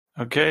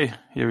Okay,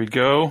 here we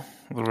go.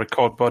 The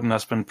record button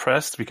has been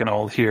pressed. We can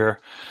all hear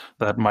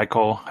that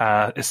Michael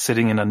is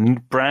sitting in a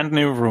brand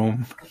new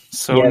room.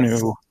 So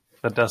new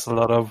that there's a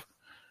lot of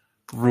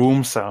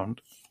room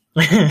sound.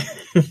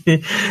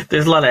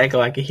 There's a lot of echo.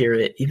 I can hear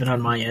it even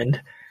on my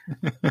end.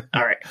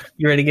 All right.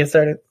 You ready to get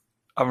started?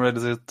 I'm ready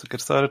to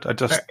get started. I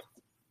just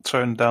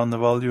turned down the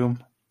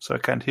volume so I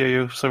can't hear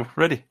you. So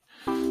ready.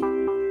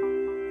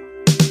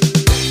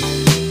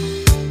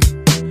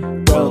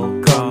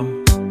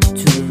 Welcome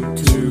to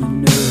Two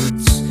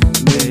Nerds,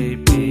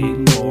 Maybe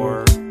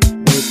More,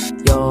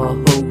 with your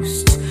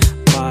host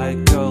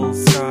Michael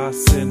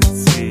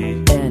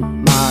Straczynski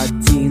and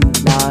Martin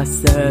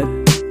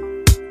Larsen.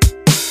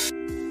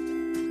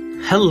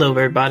 Hello,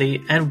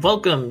 everybody, and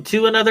welcome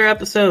to another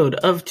episode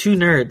of Two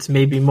Nerds,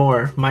 Maybe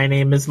More. My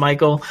name is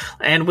Michael,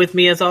 and with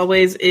me, as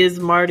always, is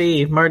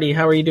Marty. Marty,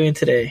 how are you doing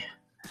today?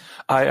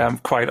 I am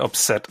quite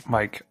upset,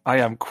 Mike. I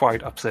am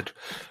quite upset.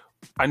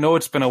 I know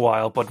it's been a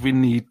while, but we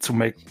need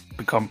to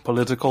become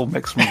political,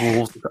 make some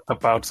rules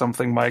about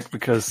something, Mike,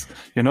 because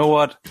you know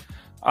what?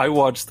 I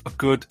watched a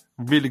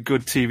really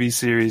good TV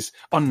series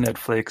on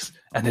Netflix,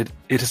 and it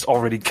is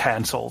already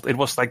cancelled. It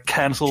was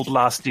cancelled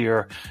last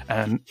year,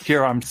 and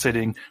here I'm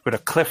sitting with a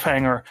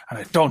cliffhanger, and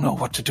I don't know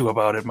what to do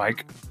about it,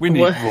 Mike. We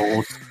need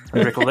rules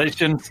and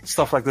regulations.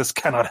 Stuff like this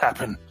cannot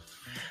happen.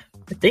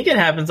 I think it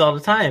happens all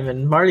the time,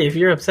 and Marty, if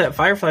you're upset,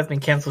 Firefly's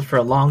been cancelled for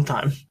a long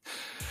time.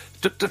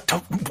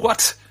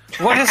 What?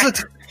 What is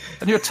it?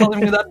 And you're telling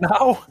me that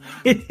now?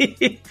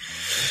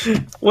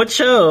 What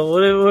show?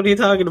 What are you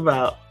talking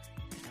about?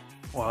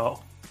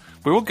 Well,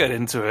 we will get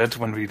into it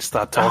when we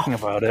start talking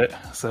about it.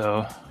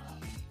 So,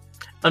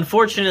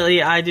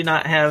 unfortunately, I do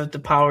not have the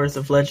powers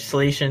of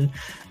legislation,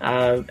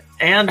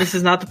 and this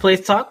is not the place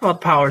to talk about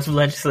the powers of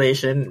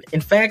legislation.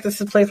 In fact, this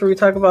is a place where we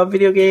talk about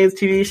video games,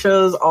 TV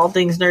shows, all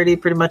things nerdy,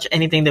 pretty much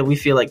anything that we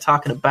feel like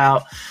talking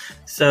about.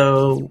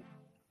 So,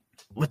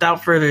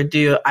 without further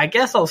ado, I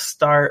guess I'll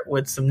start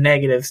with some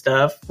negative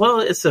stuff.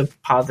 Well, it's a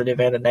positive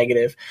and a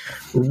negative.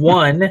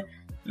 One,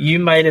 you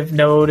might have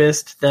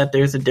noticed that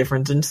there's a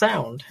difference in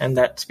sound, and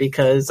that's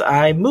because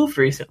I moved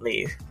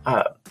recently.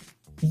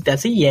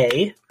 That's a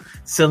yay.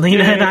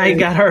 Selena and I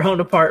got our own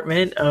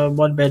apartment,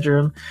 one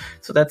bedroom,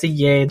 so that's a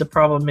yay. The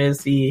problem is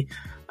the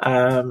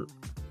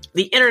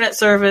internet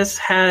service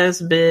has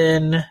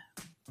been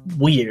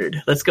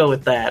weird. Let's go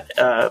with that.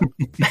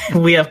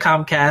 We have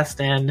Comcast,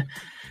 and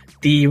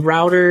the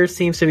router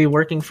seems to be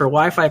working for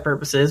Wi-Fi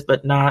purposes,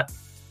 but not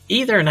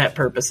Ethernet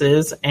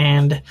purposes,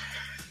 and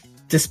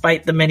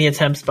despite the many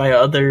attempts by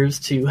others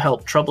to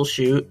help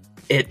troubleshoot,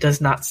 it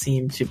does not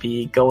seem to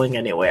be going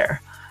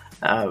anywhere.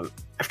 I've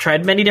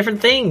tried many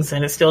different things,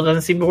 and it still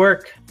doesn't seem to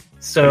work.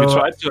 So you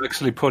tried to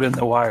actually put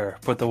the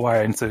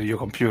wire into your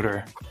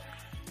computer.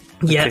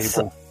 Yes,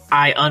 cable.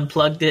 I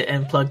unplugged it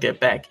and plugged it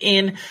back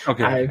in.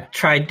 Okay. I've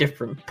tried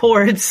different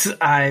ports.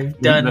 I've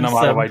done. Then I'm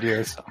out of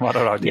ideas.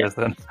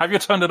 Then have you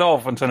turned it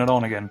off and turned it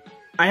on again?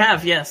 I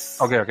have, yes.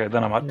 Okay.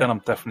 Then I'm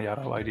definitely out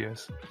of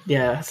ideas.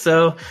 Yeah.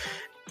 So.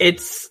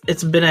 It's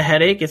been a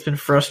headache. It's been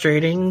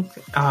frustrating,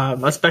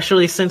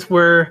 especially since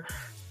we're,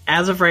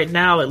 as of right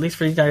now, at least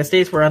for the United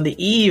States, we're on the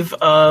eve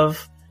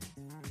of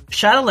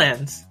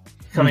Shadowlands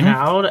coming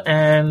out.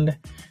 And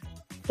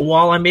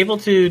while I'm able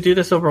to do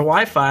this over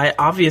Wi-Fi,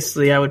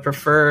 obviously I would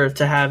prefer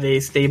to have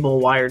a stable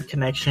wired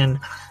connection.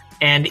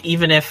 And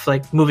even if,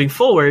 moving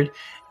forward,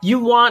 you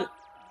want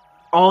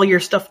all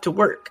your stuff to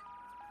work.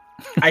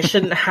 I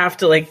shouldn't have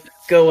to,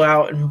 go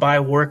out and buy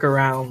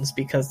workarounds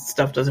because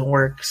stuff doesn't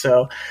work.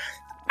 So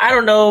I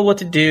don't know what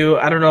to do.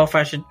 I don't know if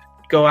I should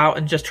go out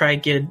and just try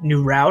and get a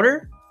new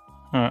router,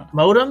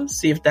 modem,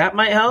 see if that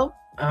might help.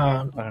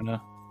 I don't know.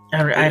 I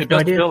have no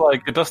idea.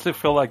 It does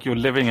feel like you're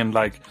living in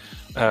what's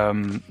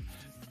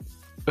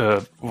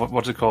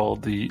it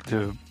called?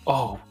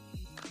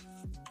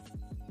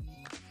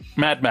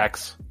 Mad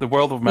Max, the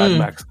world of Mad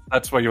Max.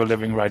 That's where you're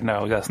living right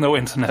now. There's no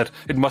internet.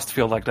 It must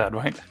feel like that,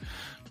 right?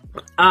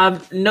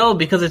 No,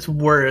 because it's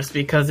worse,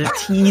 because it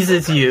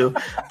teases you.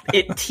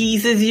 It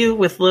teases you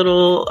with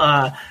little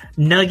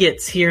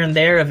nuggets here and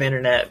there of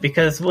internet.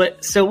 Because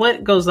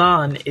what goes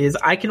on is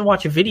I can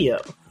watch a video.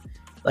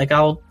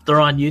 I'll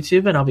throw on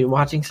YouTube and I'll be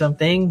watching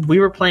something. We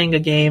were playing a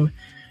game,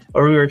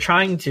 or we were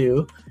trying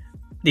to,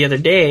 the other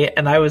day,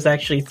 and I was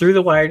actually through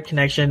the wired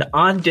connection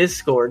on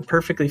Discord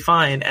perfectly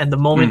fine. And the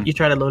moment you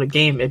try to load a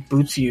game, it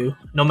boots you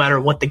no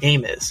matter what the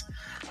game is.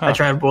 I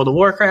tried World of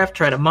Warcraft,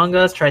 tried Among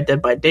Us, tried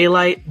Dead by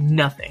Daylight,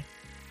 nothing.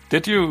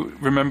 Did you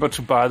remember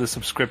to buy the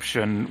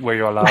subscription where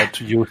you're allowed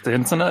to use the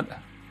internet?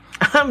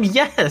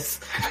 Yes.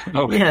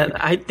 Okay. Yeah,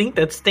 I think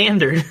that's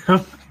standard.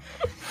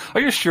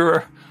 Are you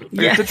sure?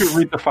 Yes. Did you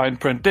read the fine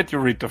print?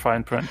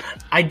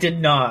 I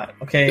did not.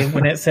 Okay,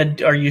 when it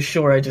said, "Are you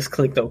sure?" I just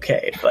clicked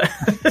OK. But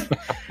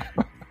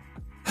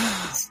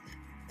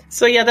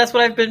so yeah, that's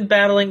what I've been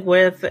battling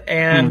with,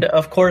 and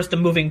of course, the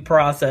moving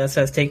process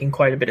has taken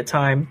quite a bit of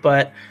time.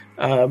 But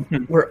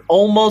we're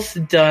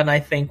almost done, I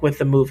think, with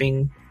the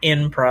moving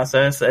in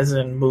process, as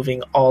in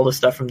moving all the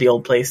stuff from the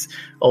old place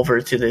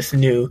over to this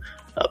new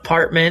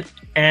apartment.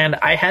 and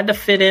I had to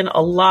fit in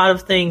a lot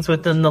of things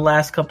within the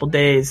last couple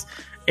days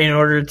in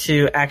order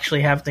to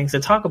actually have things to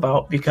talk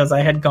about, because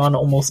I had gone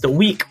almost a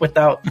week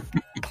without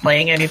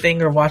playing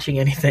anything or watching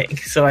anything.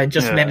 So I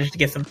just managed to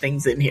get some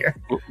things in here.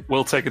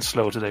 We'll take it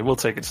slow today. We'll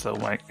take it slow,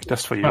 Mike,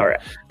 just for you. All right.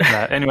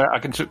 Anyway, I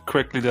can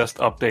quickly just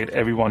update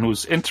everyone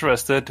who's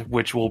interested,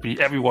 which will be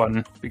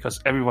everyone, because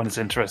everyone is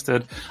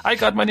interested. I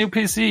got my new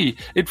PC.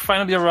 It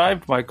finally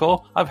arrived,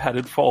 Michael. I've had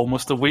it for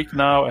almost a week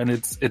now, and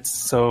it's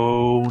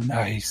so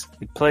nice.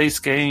 It plays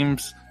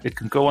games. It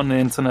can go on the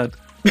internet.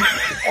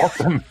 It's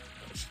awesome.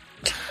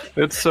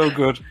 It's so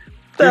good.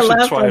 That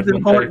last one's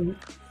important.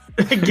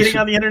 Getting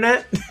on the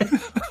internet?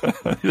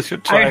 You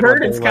should try I it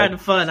heard it's kind of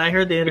fun. I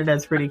heard the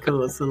internet's pretty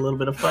cool. It's a little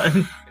bit of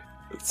fun.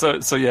 So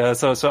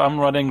I'm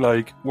running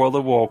like World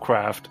of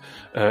Warcraft,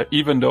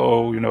 even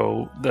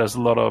though there's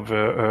a lot of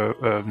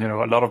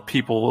a lot of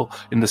people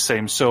in the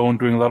same zone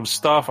doing a lot of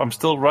stuff. I'm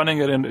still running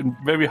it in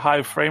very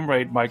high frame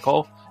rate,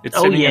 Michael. It's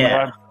sitting in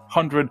around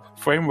 100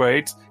 frame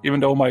rates,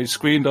 even though my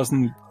screen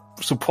doesn't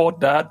support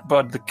that,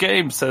 but the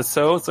game says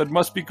so it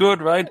must be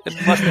good, right?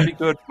 It must be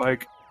good,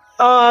 Mike.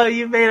 Oh,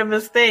 you made a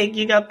mistake.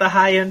 You got the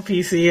high-end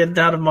PC and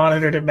not a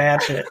monitor to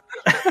match it.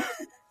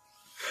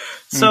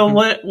 So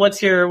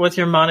what's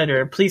your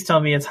monitor? Please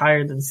tell me it's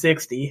higher than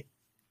 60.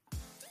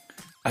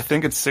 I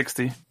think it's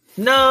 60.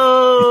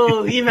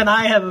 No, even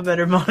I have a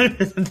better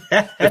monitor than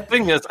that. The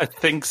thing is, I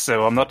think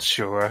so. I'm not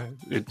sure.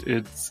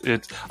 It's.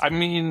 I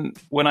mean,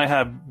 when I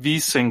have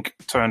VSync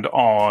turned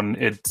on,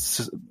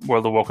 it's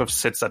World of Warcraft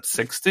sits at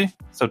 60.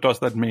 So does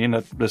that mean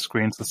that the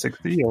screen's at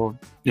 60? Or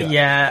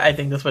yeah, I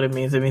think that's what it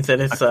means. It means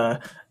that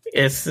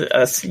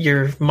it's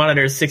your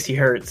monitor is 60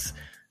 hertz.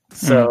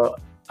 So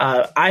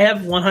I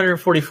have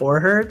 144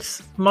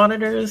 hertz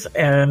monitors,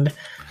 and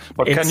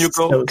but can you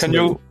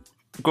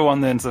go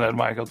on the internet,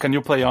 Michael? Can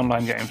you play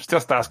online games?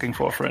 Just asking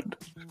for a friend.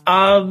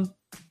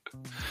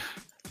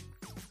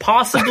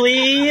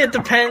 Possibly. It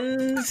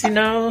depends,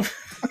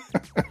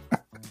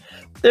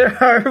 There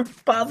are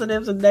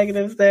positives and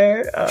negatives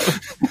there.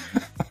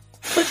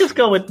 Let's just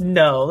go with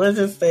no. Let's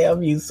just say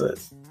I'm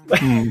useless.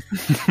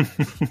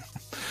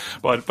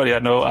 But yeah,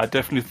 no, I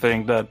definitely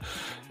think that,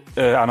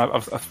 and I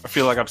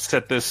feel like I've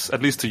said this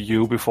at least to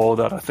you before,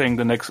 that I think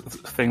the next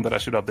thing that I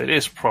should update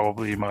is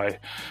probably my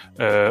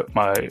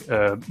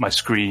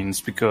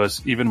screens,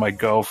 because even my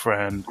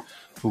girlfriend,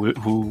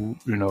 who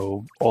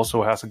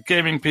also has a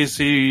gaming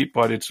PC,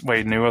 but it's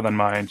way newer than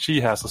mine,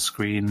 she has a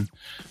screen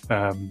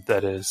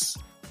that is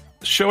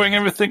showing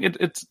everything.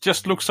 It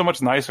just looks so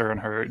much nicer on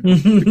her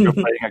if you're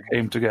playing a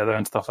game together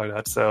and stuff like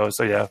that. So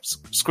yeah,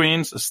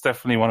 screens is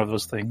definitely one of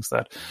those things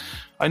that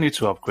I need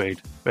to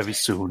upgrade very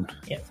soon.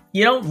 Yeah.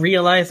 You don't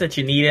realize that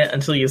you need it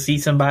until you see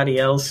somebody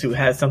else who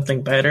has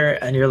something better,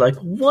 and you're like,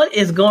 what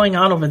is going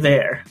on over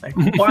there? Like,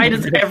 why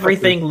does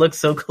everything look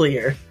so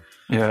clear?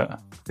 Yeah.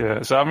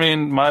 So I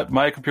mean,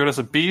 my computer's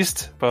a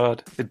beast,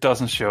 but it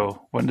doesn't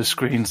show when the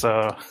screens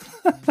are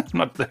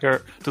not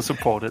there to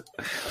support it.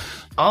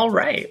 All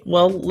right.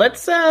 Well,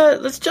 let's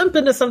jump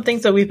into some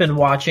things that we've been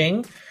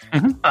watching.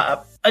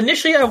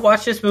 Initially, I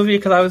watched this movie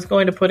because I was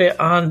going to put it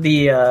on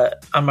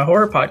on my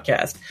horror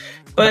podcast,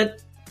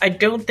 but I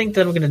don't think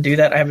that I'm going to do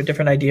that. I have a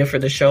different idea for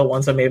the show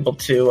once I'm able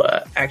to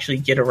actually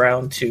get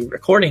around to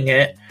recording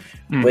it,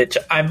 which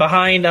I'm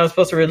behind. I was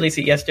supposed to release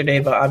it yesterday,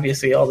 but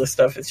obviously all this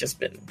stuff has just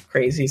been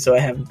crazy, so I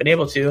haven't been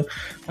able to.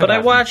 But I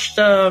watched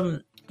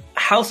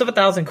House of a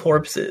Thousand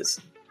Corpses,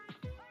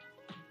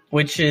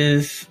 which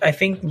is, I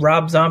think,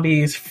 Rob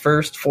Zombie's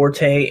first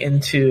forte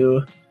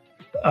into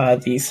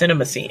the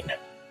cinema scene.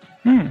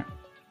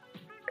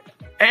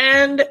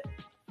 And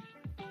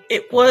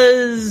it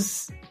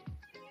was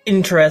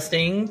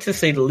interesting, to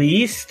say the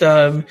least.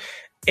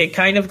 It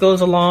kind of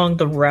goes along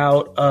the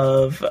route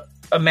of,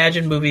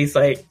 imagine movies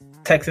like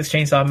Texas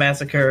Chainsaw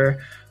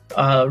Massacre,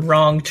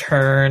 Wrong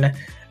Turn,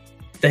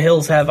 The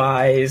Hills Have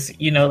Eyes,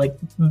 like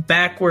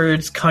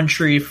backwards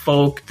country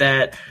folk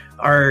that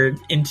are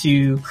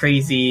into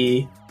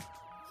crazy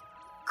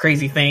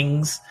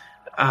things.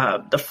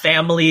 The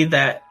family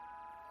that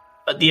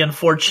the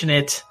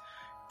unfortunate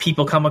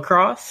people come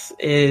across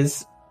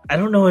is, I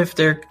don't know if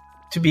they're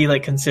to be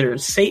like considered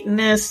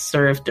Satanists,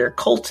 or if they're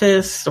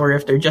cultists, or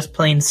if they're just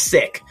plain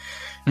sick.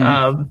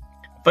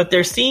 But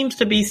there seems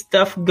to be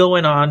stuff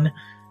going on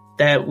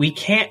that we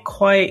can't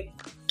quite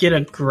get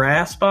a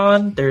grasp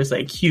on. There's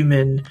like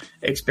human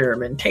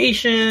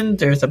experimentation.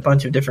 There's a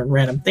bunch of different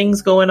random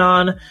things going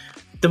on.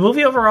 The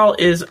movie overall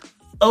is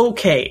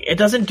okay. It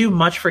doesn't do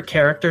much for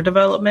character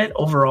development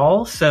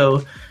overall.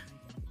 So,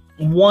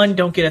 one,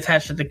 don't get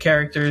attached to the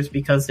characters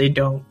because they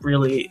don't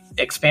really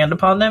expand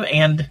upon them.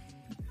 And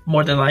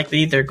more than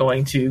likely, they're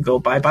going to go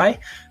bye-bye,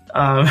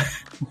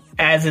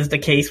 as is the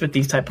case with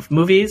these type of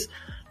movies.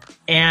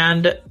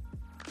 And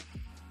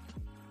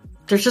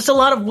there's just a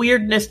lot of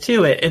weirdness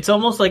to it. It's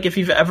almost like if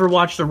you've ever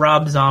watched a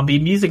Rob Zombie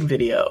music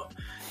video.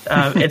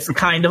 It's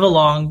kind of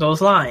along those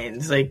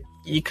lines. Like,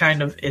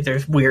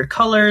 there's weird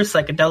colors,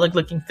 psychedelic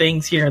looking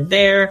things here and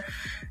there.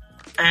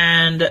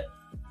 And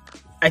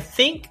I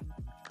think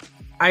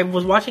I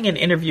was watching an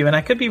interview, and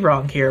I could be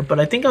wrong here, but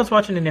I think I was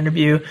watching an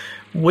interview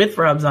with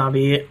Rob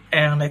Zombie,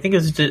 and I think it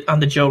was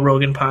on the Joe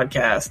Rogan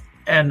podcast.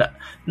 And I'm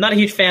not a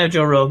huge fan of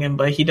Joe Rogan,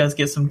 but he does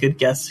get some good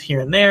guests here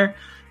and there.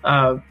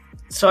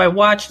 So I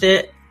watched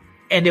it,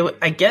 and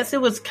I guess it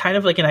was kind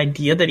of like an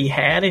idea that he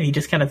had, and he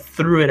just kind of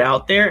threw it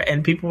out there,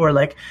 and people were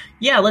like,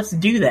 yeah, let's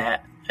do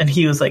that. And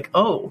he was like,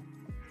 oh,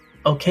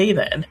 okay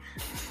then.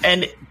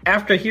 And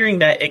after hearing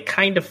that, it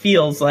kind of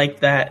feels like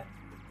that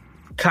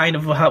kind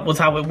of was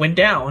how it went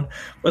down.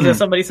 Was that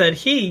somebody said,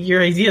 hey,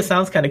 your idea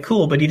sounds kind of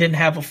cool, but he didn't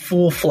have a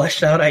full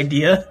fleshed out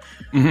idea.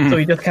 So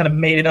he just kind of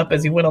made it up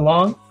as he went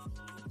along.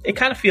 It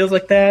kind of feels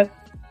like that.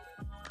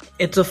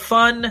 It's a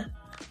fun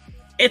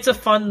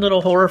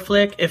little horror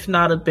flick, if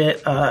not a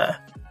bit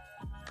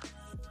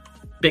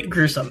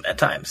gruesome at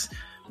times.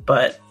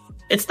 But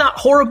it's not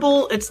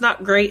horrible, it's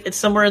not great, it's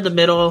somewhere in the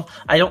middle.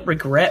 I don't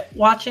regret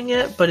watching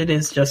it, but it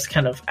is just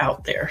kind of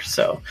out there.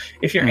 So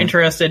if you're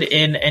interested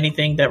in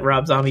anything that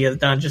Rob Zombie has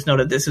done, just know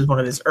that this is one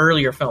of his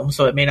earlier films,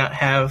 so it may not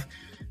have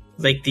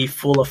like the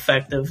full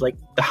effect of like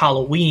the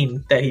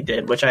Halloween that he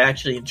did, which I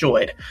actually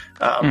enjoyed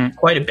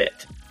quite a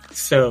bit.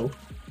 So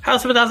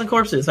House of a Thousand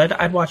Corpses,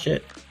 I'd watch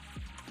it.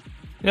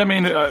 Yeah, I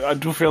mean, I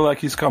do feel like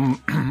he's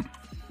come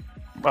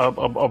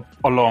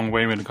a long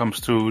way when it comes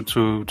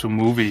to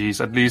movies.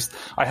 At least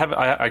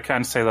I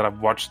can't say that I've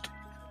watched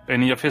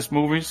any of his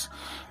movies,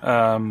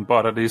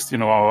 but at least, you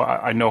know,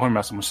 I know him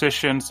as a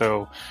musician,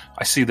 so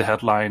I see the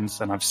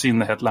headlines, and I've seen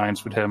the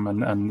headlines with him,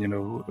 and you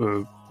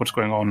know what's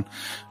going on.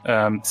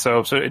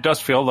 So it does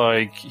feel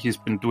like he's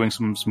been doing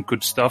some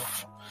good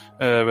stuff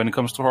when it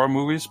comes to horror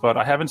movies, but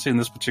I haven't seen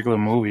this particular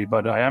movie,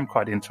 but I am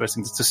quite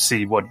interested to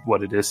see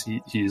what it is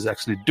he is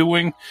actually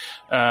doing.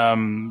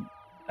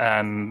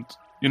 And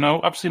you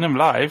know, I've seen him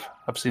live.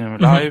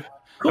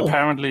 Cool.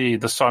 Apparently,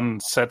 the sun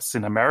sets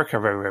in America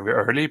very, very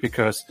early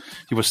because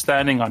he was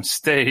standing on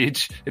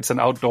stage. It's an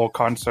outdoor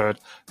concert.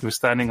 He was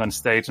standing on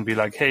stage and be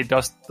like, "Hey,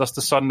 does the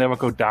sun never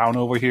go down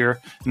over here?"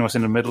 And it was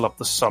in the middle of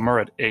the summer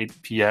at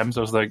 8 p.m.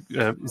 So I was like,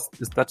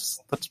 "That's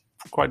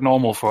quite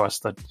normal for us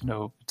that, you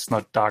know, it's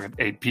not dark at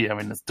 8 p.m.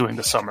 and it's during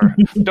the summer."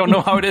 Don't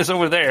know how it is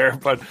over there,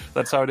 but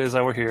that's how it is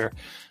over here.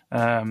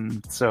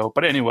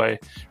 But anyway,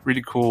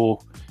 really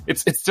cool.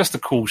 It's just a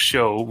cool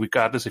show,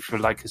 regardless if you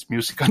like his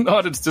music or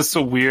not. It's just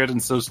so weird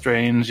and so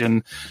strange,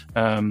 and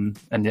yeah,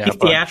 it's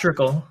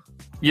theatrical.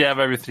 Yeah,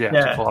 very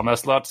theatrical. Yeah. And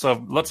there's lots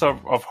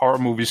of horror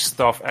movie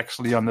stuff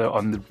actually on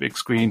the big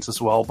screens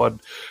as well. But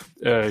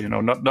you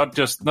know,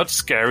 not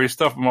scary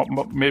stuff.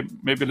 Maybe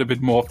a little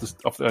bit more of the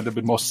a little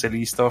bit more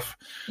silly stuff.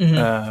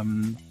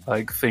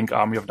 Like think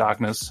Army of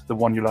Darkness, the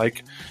one you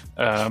like,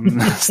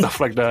 stuff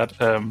like that.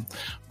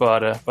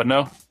 But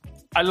no,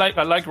 I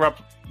like Rob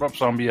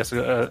Zombie as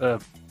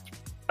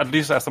at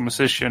least as a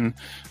musician.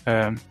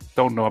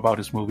 Don't know about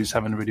his movies.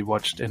 Haven't really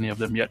watched any of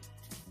them yet.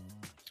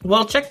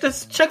 Well, check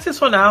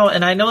this one out,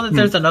 and I know that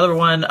there's another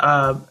one.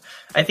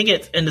 I think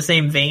it's in the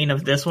same vein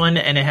of this one,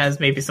 and it has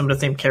maybe some of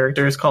the same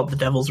characters, called The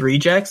Devil's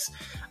Rejects.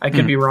 I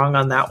could be wrong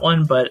on that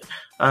one, but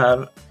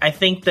I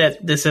think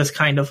that this is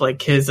kind of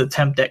like his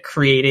attempt at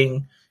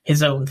creating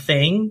his own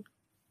thing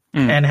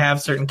and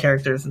have certain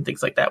characters and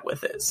things like that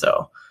with it.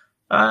 So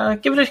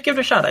give it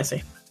a shot, I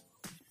say.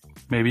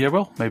 Maybe I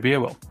will.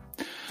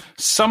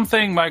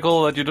 Something,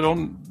 Michael, that you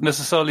don't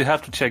necessarily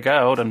have to check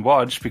out and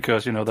watch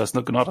because, you know, there's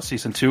not a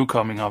season 2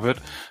 coming of it,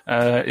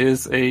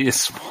 is a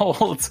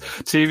small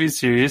TV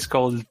series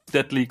called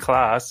Deadly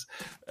Class,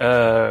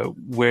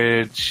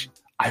 which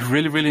I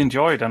really, really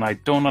enjoyed, and I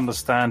don't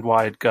understand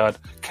why it got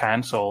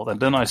cancelled. And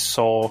then I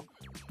saw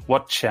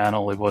what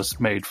channel it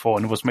was made for,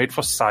 and it was made for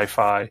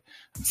Sci-Fi.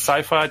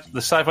 The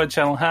Sci-Fi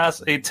channel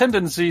has a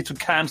tendency to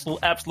cancel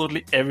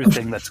absolutely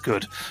everything that's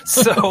good.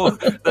 So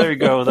there you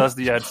go. That's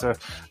the answer.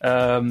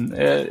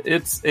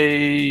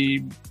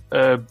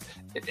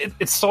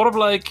 It's sort of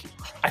like,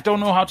 I don't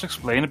know how to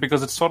explain it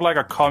because it's sort of like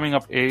a coming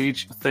of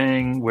age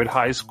thing with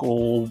high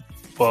school,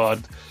 but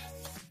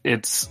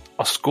it's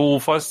a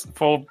school for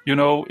you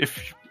know,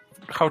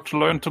 how to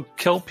learn to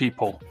kill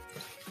people.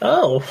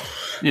 Oh.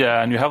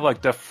 Yeah, and you have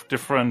like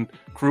different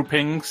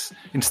groupings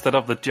instead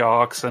of the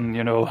jocks and,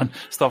 you know, and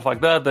stuff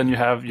like that. Then you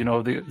have, you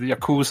know, the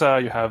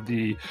Yakuza, you have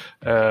the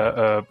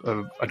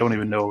I don't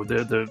even know,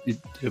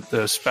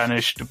 the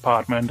Spanish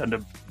department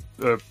and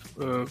the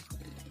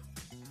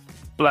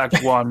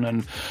black one,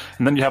 and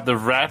then you have the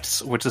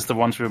Rats, which is the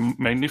ones we're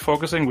mainly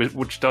focusing with,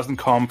 which doesn't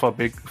come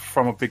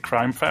from a big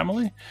crime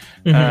family.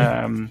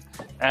 And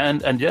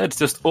yeah, it's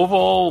just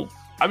overall,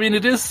 I mean,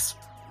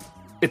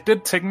 it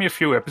did take me a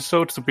few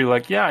episodes to be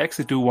like, yeah, I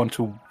actually do want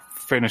to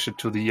finish it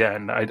to the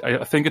end.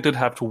 I think it did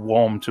have to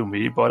warm to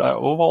me, but I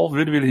overall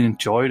really, really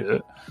enjoyed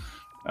it.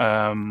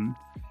 I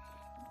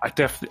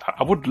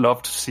would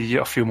love to see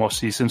a few more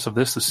seasons of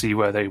this to see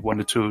where they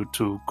wanted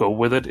to go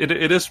with it.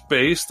 It is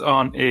based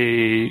on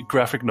a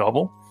graphic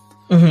novel.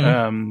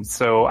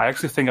 So I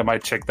actually think I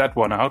might check that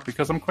one out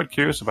because I'm quite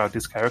curious about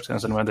these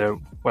characters and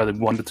where they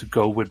wanted to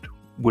go with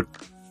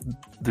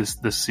this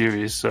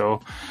series.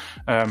 So,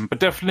 but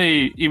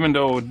definitely, even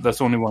though there's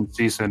only one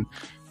season,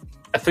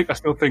 I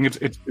still think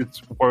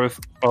it's worth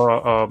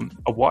a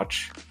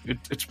watch.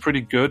 It's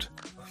pretty good,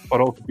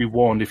 but also be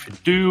warned if you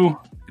do,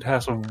 it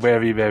has a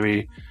very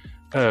very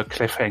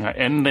cliffhanger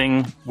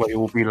ending where you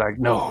will be like,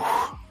 no,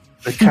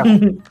 they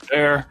can't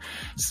there.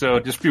 So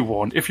just be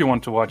warned, if you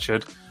want to watch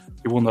it,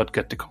 you will not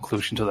get the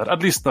conclusion to that.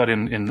 At least not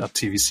in a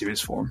TV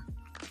series form.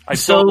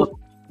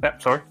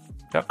 Sorry.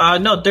 Yep.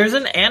 No, there's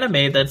an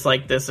anime that's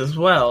like this as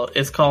well.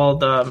 It's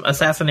called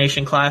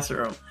Assassination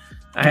Classroom.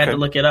 I had to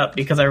look it up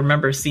because I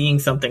remember seeing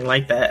something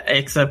like that.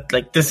 Except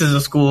like this is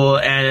a school,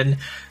 and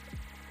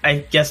I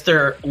guess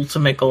their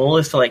ultimate goal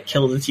is to like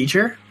kill the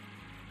teacher,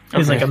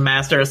 who's like a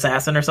master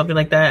assassin or something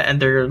like that,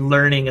 and they're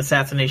learning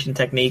assassination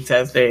techniques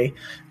as they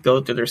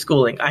go through their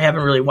schooling. I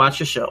haven't really watched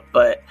the show,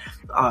 but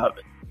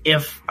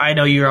if I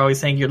know you're always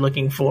saying you're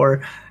looking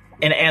for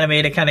an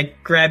anime to kind of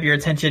grab your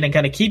attention and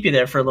kind of keep you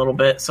there for a little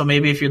bit, so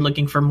maybe if you're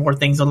looking for more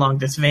things along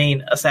this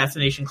vein,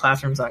 Assassination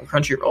Classroom's on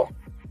Crunchyroll.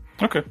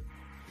 Okay.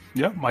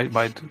 Yeah,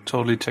 might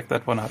totally check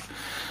that one out.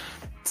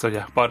 So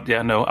yeah, but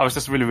yeah, no, I was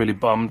just really, really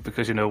bummed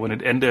because, you know, when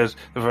it ended,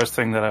 the first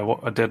thing that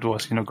I did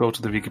was, you know, go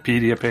to the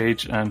Wikipedia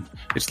page, and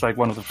it's like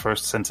one of the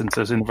first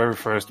sentences in the very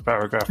first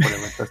paragraph where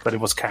it says that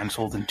it was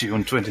cancelled in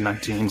June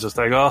 2019. So it's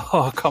like,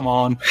 oh, come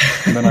on.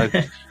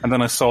 And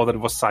then I saw that it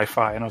was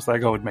sci-fi, and I was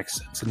like, oh, it makes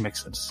sense. It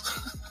makes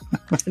sense.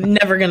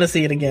 Never gonna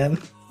see it again.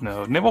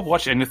 No, never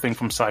watch anything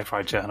from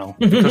Sci-Fi Channel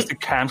because they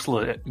cancel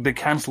it. They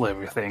cancel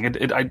everything.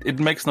 It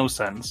makes no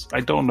sense.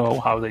 I don't know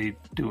how they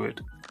do it.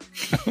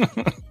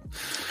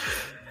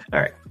 All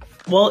right.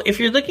 Well,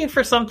 if you're looking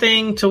for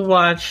something to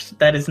watch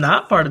that is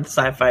not part of the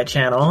Sci-Fi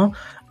Channel,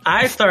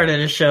 I started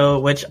a show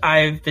which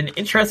I've been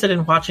interested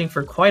in watching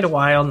for quite a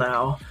while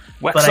now.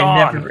 Wax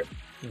off.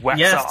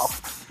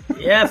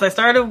 Yes, I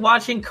started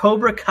watching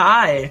Cobra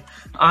Kai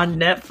on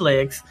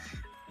Netflix,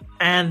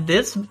 and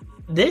this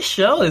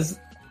show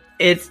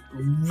it's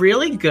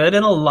really good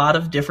in a lot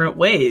of different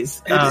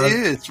ways. It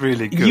is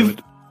really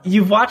good.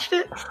 You've watched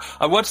it?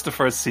 I watched the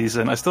first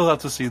season. I still have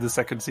to see the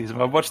second season.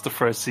 I watched the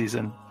first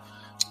season.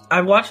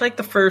 I watched like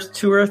the first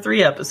 2 or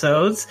 3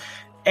 episodes,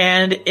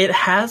 and it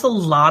has a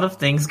lot of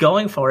things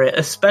going for it,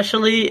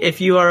 especially if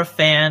you are a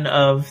fan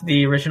of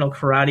the original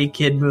Karate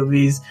Kid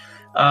movies.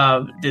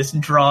 This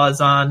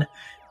draws on,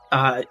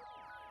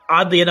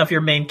 oddly enough, your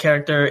main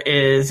character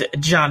is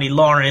Johnny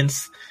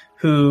Lawrence,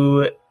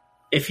 who,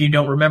 if you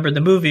don't remember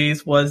the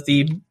movies, was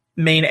the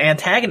main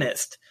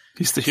antagonist.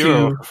 He's the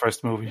hero of the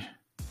first movie.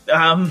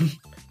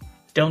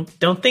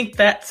 Don't think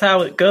that's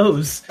how it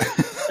goes.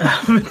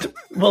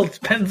 Well, it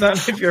depends on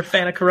if you're a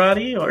fan of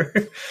karate or.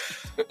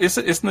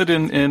 Isn't it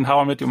in How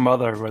I Met Your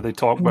Mother where they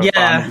talk about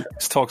Barney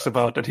talks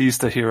about that he's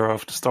the hero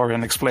of the story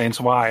and explains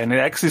why, and it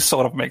actually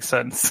sort of makes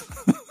sense.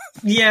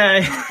 Yeah,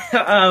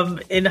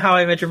 in How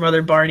I Met Your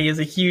Mother, Barney is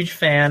a huge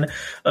fan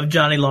of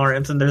Johnny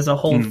Lawrence, and there's a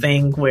whole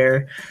thing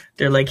where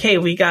they're like, "Hey,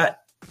 we got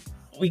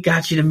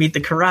you to meet the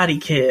Karate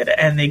Kid,"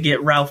 and they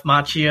get Ralph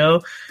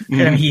Macchio,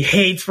 and he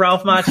hates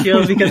Ralph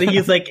Macchio because he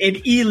used like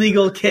an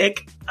illegal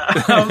kick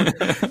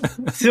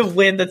to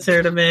win the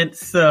tournament.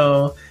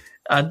 So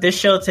this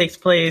show takes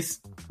place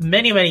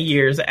many, many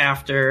years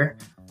after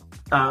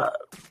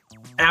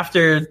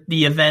the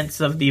events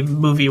of the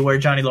movie where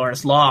Johnny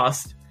Lawrence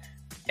lost.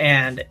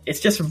 And it's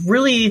just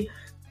really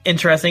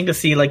interesting to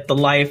see like the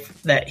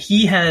life that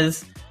he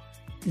has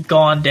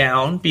gone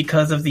down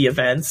because of the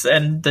events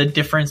and the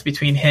difference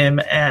between him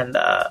and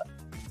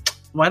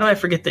why do I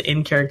forget the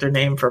in-character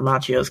name for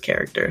Macchio's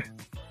character?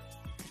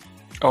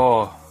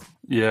 Oh,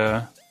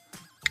 yeah.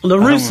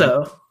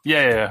 LaRusso.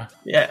 Yeah.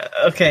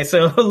 Okay,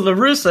 so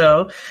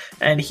LaRusso,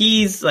 and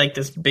he's like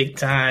this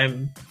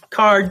big-time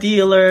car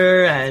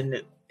dealer,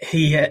 and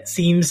he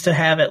seems to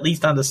have, at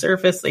least on the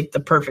surface, like the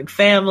perfect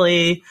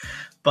family,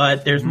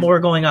 but there's more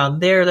going on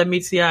there that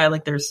meets the eye.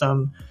 Like there's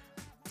some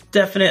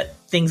definite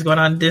things going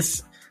on.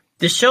 This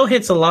show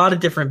hits a lot of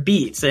different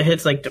beats. It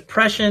hits like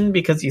depression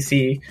because you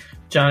see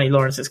Johnny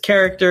Lawrence's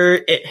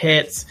character. It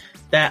hits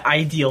that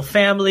ideal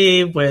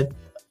family with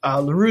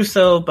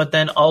LaRusso, but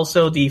then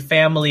also the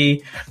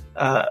family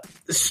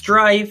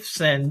strifes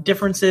and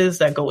differences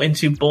that go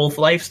into both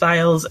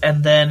lifestyles,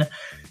 and then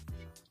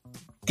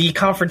the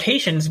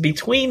confrontations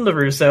between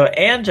LaRusso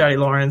and Johnny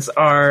Lawrence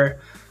are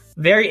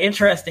very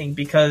interesting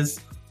because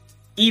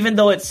even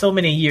though it's so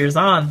many years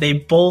on, they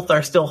both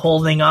are still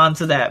holding on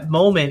to that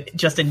moment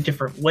just in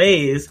different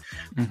ways.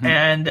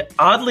 And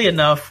oddly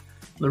enough,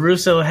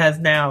 LaRusso has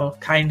now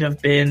kind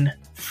of been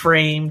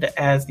framed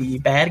as the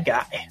bad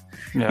guy.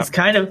 Yeah. It's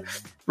kind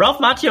of... Ralph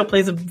Macchio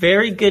plays a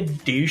very good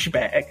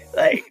douchebag.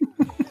 Like,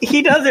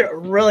 he does it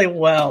really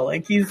well.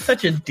 Like, he's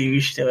such a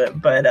douche to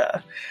it.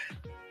 But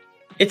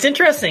it's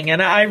interesting,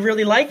 and I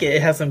really like it.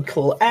 It has some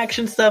cool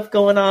action stuff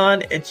going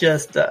on. It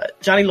just...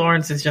 Johnny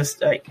Lawrence is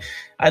just, like...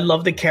 I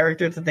love the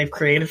character that they've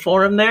created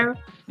for him there.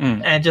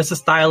 And just a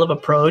style of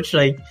approach.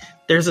 Like,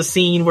 there's a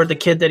scene where the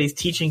kid that he's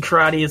teaching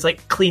karate is,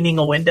 like, cleaning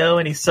a window,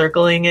 and he's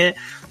circling it.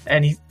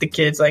 And the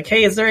kid's like,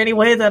 "Hey, is there any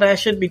way that I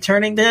should be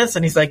turning this?"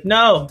 And he's like,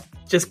 "No.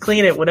 just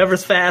clean it,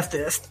 whatever's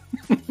fastest.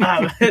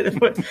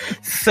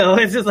 So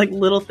it's just like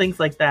little things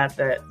like that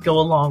go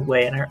a long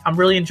way, and I'm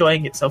really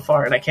enjoying it so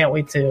far, and I can't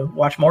wait to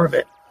watch more of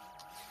it.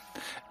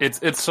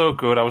 It's so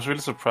good. I was really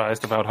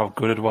surprised about how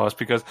good it was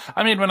because,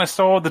 I mean, when I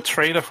saw the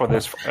trailer for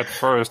this at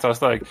first, I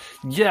was like,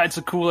 yeah, it's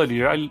a cool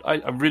idea.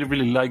 I really,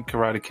 really like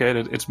Karate Kid.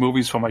 It's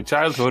movies from my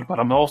childhood,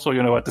 but I'm also,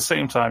 at the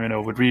same time,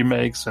 with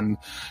remakes and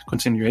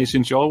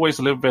continuations, you're always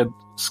a little bit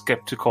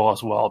skeptical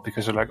as well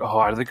because you're like, oh,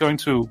 are they going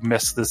to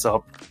mess this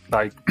up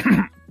like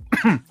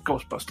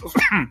Ghostbusters,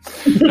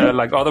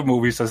 like other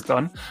movies has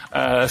done?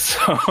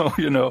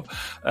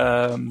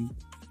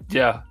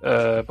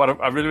 But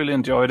I really, really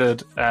enjoyed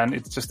it, and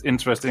it's just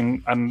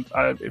interesting. And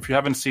if you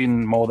haven't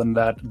seen more than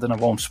that, then I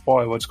won't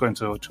spoil what's going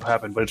to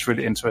happen. But it's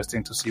really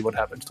interesting to see what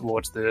happens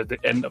towards the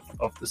end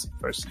of this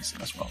first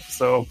season as well.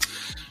 So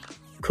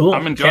cool.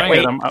 I'm enjoying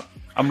it.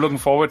 I'm looking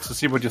forward to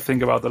see what you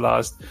think about the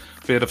last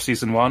bit of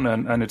season 1,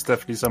 and it's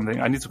definitely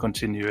something I need to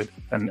continue it,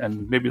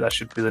 and maybe that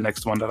should be the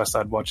next one that I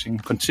start watching.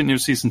 Continue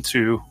season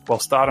 2, well,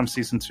 start on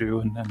season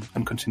 2,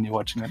 and continue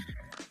watching it.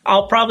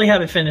 I'll probably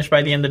have it finished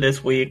by the end of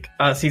this week,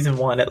 season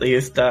 1 at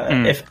least.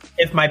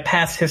 If my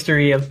past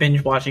history of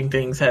binge watching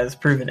things has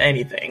proven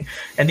anything,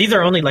 and these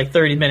are only like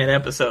 30-minute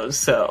episodes,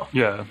 so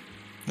yeah,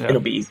 it'll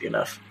be easy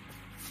enough.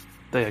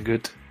 They are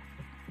good.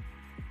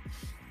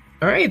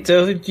 All right,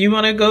 so do you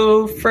want to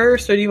go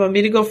first, or do you want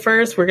me to go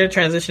first? We're going to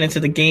transition into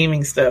the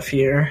gaming stuff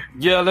here.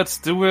 Yeah, let's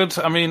do it.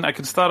 I mean, I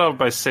can start out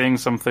by saying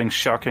something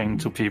shocking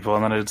to people,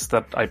 and then it's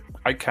that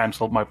I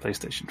canceled my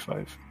PlayStation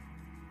 5.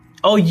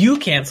 Oh, you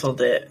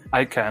canceled it?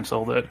 I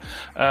canceled it.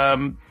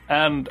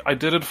 And I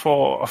did it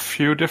for a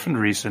few different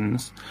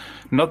reasons.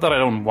 Not that I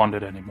don't want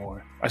it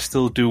anymore. I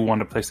still do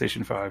want a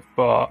PlayStation 5,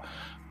 but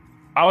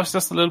I was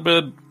just a little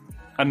bit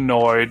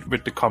annoyed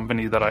with the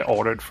company that I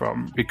ordered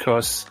from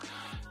because...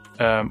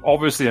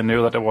 obviously, I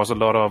knew that there was a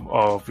lot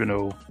of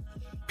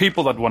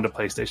people that wanted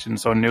PlayStation,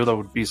 so I knew there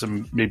would be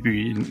some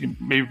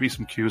maybe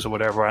some queues or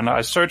whatever. And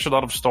I searched a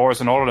lot of stores,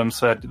 and all of them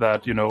said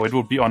that it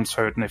would be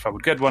uncertain if I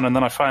would get one. And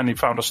then I finally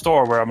found a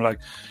store where I'm like,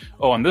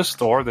 oh, in this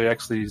store they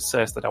actually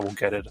says that I will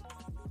get it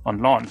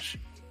on launch,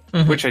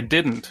 which I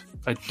didn't.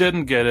 I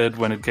didn't get it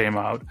when it came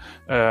out,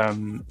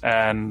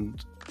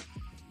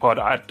 But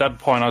at that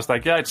point, I was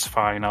like, yeah, it's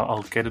fine.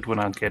 I'll get it when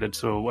I get it.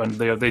 So, and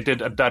they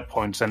did at that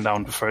point send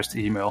down the first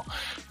email.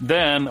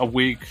 Then a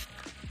week,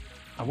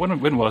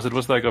 when was it? It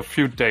was like a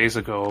few days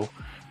ago.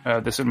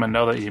 They sent me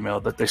another email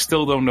that they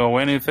still don't know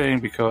anything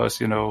because,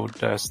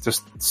 there's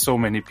just so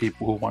many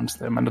people who wants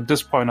them. And at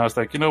this point, I was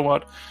like, you know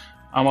what?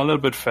 I'm a little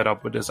bit fed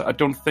up with this. I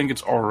don't think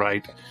it's all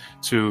right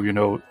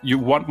to, you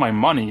want my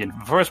money in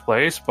the first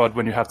place, but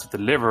when you have to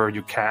deliver,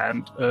 you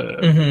can't.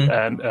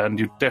 And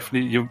you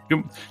definitely, you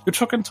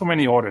took in too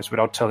many orders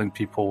without telling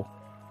people,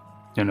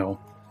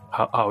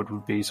 how it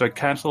would be. So I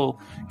canceled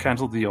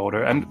the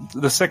order. And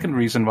the second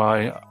reason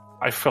why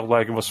I felt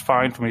like it was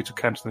fine for me to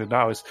cancel it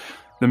now is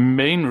the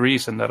main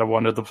reason that I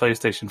wanted the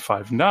PlayStation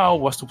 5 now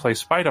was to play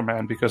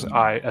Spider-Man because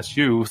I, as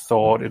you,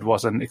 thought it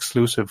was an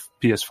exclusive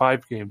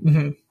PS5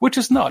 game, which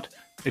is not.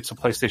 It's a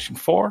PlayStation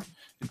 4.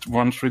 It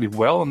runs really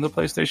well on the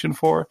PlayStation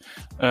 4.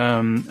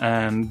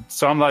 And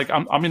so I'm like,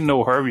 I'm in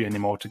no hurry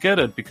anymore to get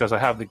it because I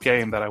have the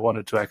game that I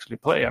wanted to actually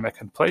play and I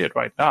can play it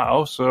right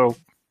now. So,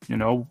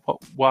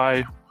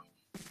 why?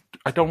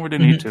 I don't really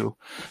need to.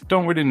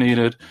 Don't really need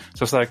it.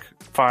 So it's like,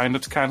 fine,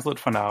 let's cancel it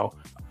for now.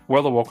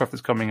 World of Warcraft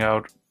is coming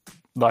out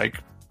like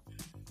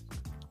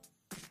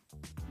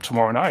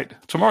tomorrow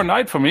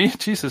night for me.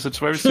 Jesus, it's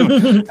very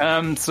soon.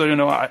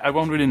 So I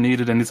won't really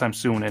need it anytime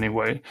soon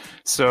anyway.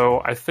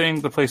 So I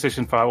think the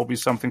PlayStation 5 will be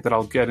something that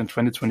I'll get in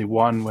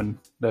 2021 when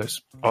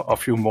there's a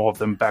few more of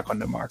them back on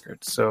the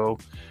market. So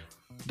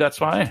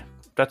that's why.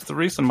 That's the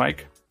reason,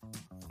 Mike.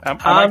 Am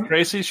I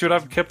crazy? Should I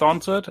have kept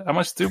on to it? Am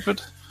I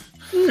stupid?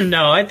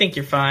 No, I think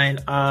you're fine.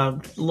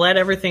 Let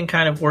everything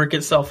kind of work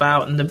itself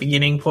out in the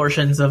beginning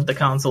portions of the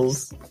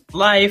console's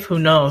life. Who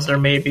knows? There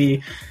may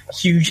be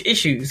huge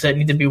issues that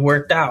need to be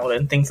worked out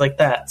and things like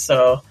that.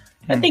 So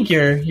I think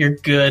you're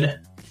good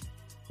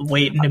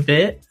waiting a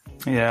bit.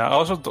 Yeah, I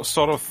also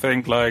sort of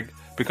think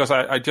because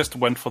I just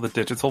went for the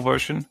digital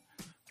version,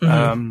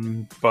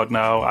 but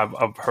now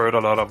I've heard a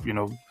lot of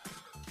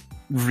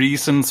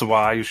reasons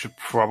why you should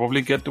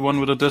probably get the one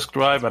with a disk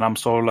drive, and I'm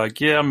sort of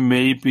like, yeah,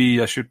 maybe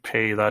I should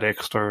pay that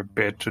extra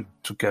bit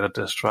to get a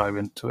disk drive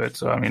into it.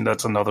 So I mean,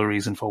 that's another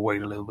reason for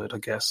wait a little bit, I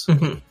guess.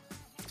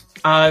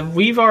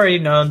 We've already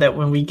known that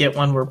when we get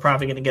one, we're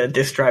probably going to get a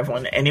disk drive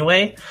one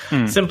anyway,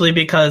 simply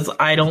because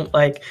I don't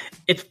like.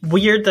 It's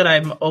weird that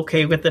I'm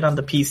okay with it on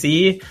the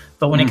PC,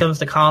 but when it comes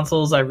to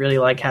consoles, I really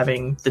like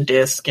having the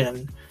disc,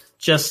 and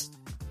just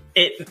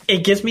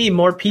it gives me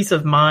more peace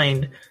of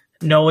mind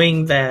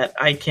knowing that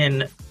I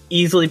can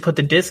easily put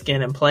the disc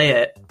in and play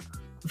it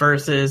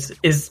versus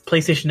is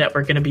PlayStation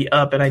Network going to be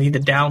up and I need to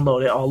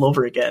download it all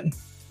over again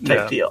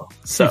type deal.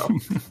 So,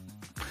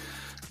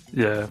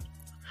 yeah.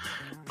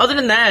 Other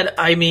than that,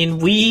 I mean,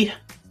 we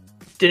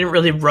didn't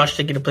really rush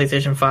to get a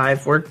PlayStation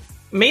 5. We're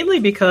mainly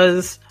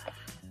because,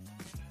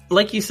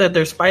 like you said,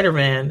 there's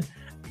Spider-Man,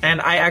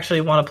 and I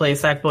actually want to play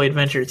Sackboy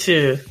Adventure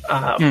too.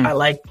 I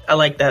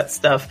like that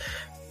stuff,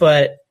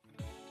 but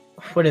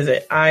what is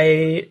it?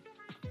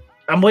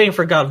 I'm waiting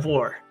for God of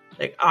War.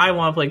 Like, I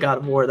want to play God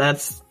of War.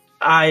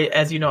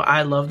 As you know,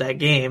 I love that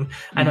game.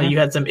 I know you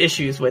had some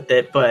issues with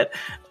it, but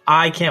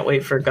I can't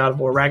wait for God of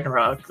War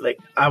Ragnarok. Like,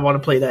 I want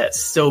to play that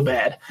so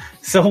bad.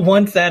 So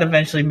once that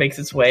eventually makes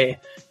its way,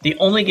 the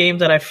only game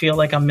that I feel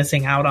like I'm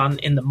missing out on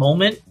in the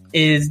moment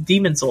is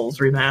Demon Souls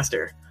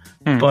Remaster.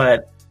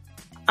 But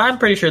I'm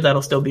pretty sure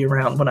that'll still be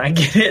around when I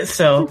get it,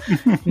 so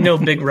no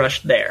big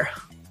rush there.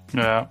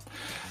 Yeah.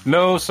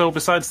 No, so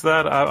besides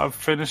that, I've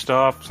finished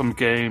off some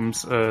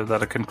games that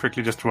I can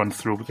quickly just run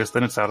through because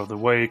then it's out of the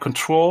way.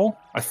 Control,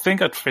 I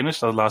think I'd finished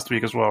that last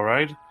week as well,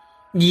 right?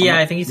 Yeah,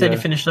 I think you said you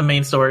finished the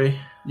main story.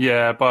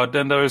 Yeah, but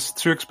then there's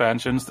 2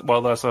 expansions.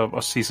 Well, there's a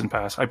season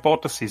pass. I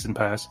bought the season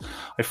pass.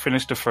 I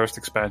finished the first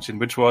expansion,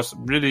 which was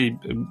really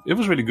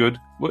good.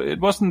 It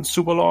wasn't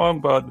super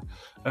long, but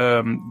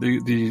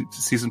the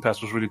season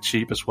pass was really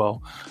cheap as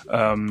well.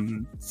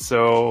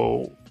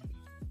 So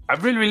I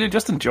really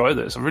just enjoy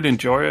this. I really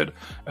enjoy it.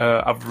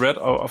 I've read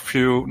a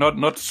few,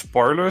 not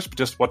spoilers, but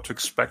just what to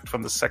expect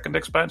from the second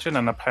expansion,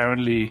 and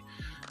apparently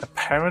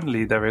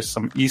there is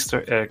some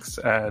Easter eggs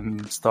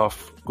and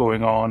stuff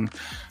going on.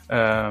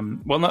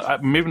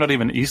 Maybe not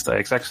even Easter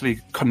eggs, actually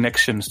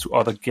connections to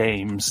other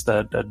games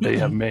that they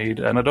have made.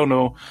 And I don't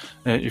know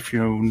if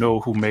you know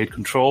who made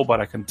Control,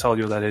 but I can tell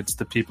you that it's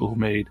the people who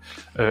made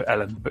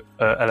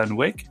Alan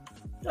Wake.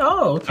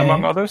 Oh, okay.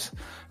 Among others.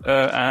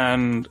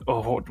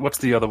 What's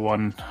the other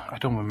one? I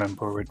don't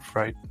remember it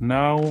right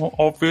now,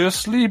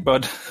 obviously,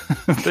 but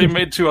they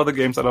made 2 other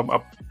games that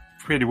are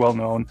pretty well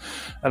known.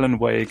 Alan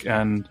Wake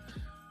and...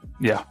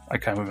 yeah, I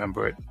can't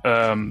remember it.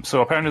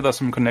 So apparently there's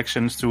some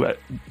connections to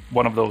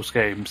one of those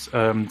games.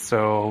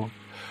 So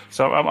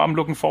I'm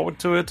looking forward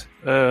to it.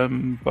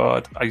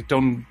 But I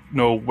don't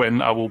know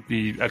when I will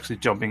be actually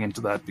jumping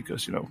into that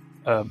because,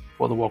 World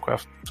of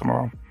Warcraft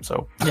tomorrow.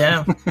 So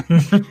yeah.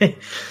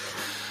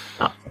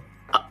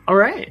 All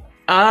right.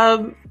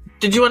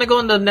 Did you want to go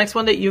on the next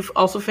one that you've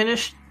also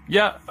finished?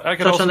 Yeah, I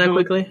can touch on that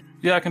quickly.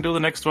 Yeah, I can do the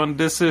next one.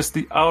 This is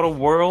The Outer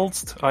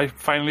Worlds. I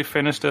finally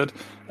finished it.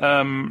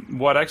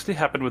 What actually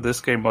happened with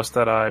this game was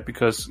that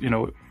because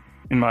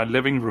in my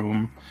living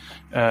room,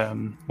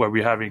 where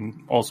we're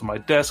having also my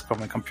desk or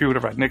my computer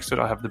right next to it,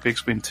 I have the big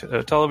screen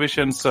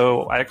television.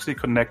 So I actually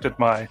connected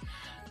my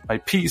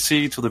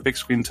PC to the big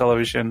screen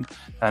television,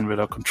 and with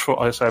a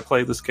control. So I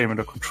play this game with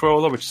a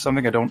controller, which is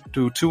something I don't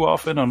do too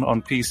often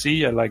on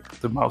PC. I like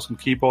the mouse and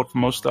keyboard for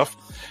most stuff,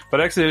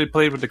 but actually I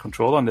played with the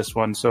controller on this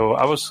one. So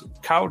I was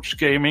couch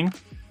gaming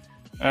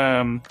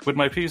with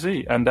my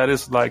PC, and that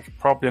is like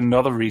probably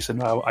another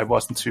reason I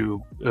wasn't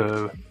too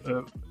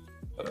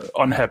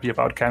unhappy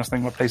about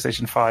canceling my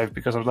PlayStation 5,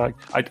 because I was like,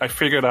 I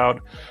figured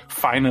out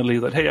finally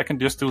that, hey, I can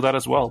just do that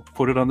as well,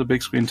 put it on the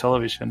big screen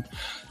television.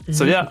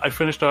 So yeah, I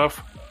finished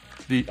off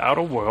The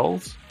Outer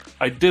Worlds.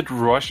 I did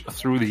rush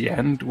through the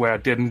end where I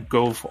didn't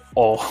go for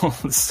all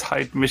the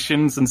side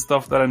missions and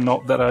stuff that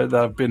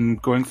I've been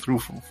going through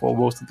for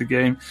most of the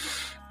game.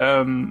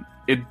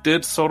 It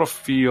did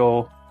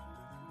feel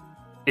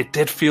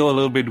a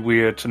little bit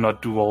weird to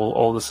not do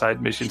all the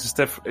side missions.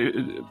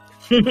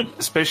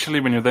 Especially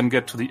when you then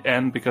get to the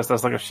end, because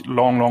there's like a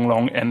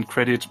long end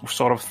credit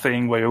sort of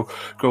thing where you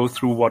go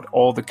through what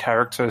all the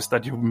characters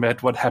that you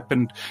met, what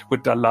happened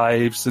with their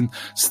lives and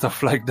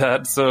stuff like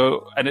that.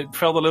 So, and it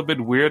felt a little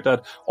bit weird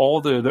that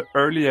all the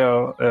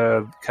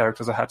earlier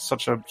characters, I had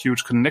such a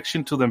huge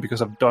connection to them because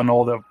I've done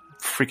all the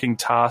freaking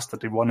tasks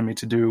that they wanted me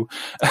to do.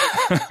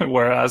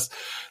 Whereas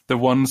the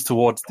ones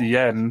towards the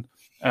end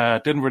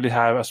didn't really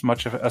have as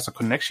much as a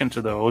connection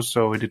to those,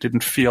 so it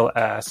didn't feel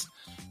as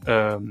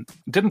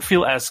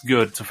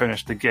good to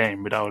finish the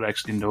game without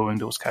actually knowing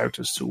those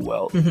characters too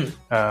well.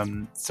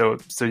 So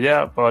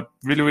yeah, but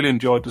really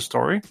enjoyed the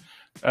story.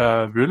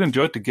 Really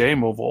enjoyed the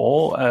game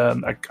overall.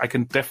 I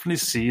can definitely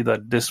see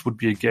that this would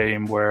be a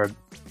game where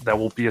there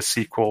will be a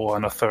sequel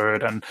and a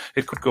third, and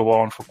it could go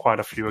on for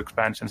quite a few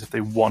expansions if they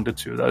wanted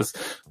to.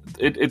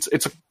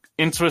 It's a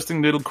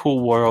interesting little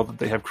cool world that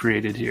they have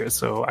created here,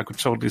 so I could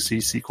totally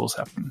see sequels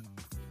happen.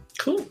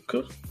 Cool.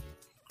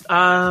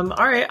 All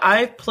right,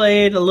 I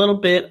played a little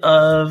bit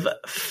of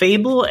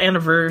Fable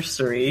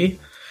Anniversary.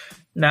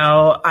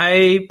 Now,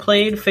 I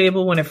played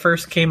Fable when it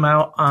first came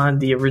out on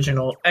the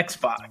original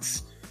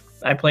Xbox.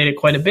 I played it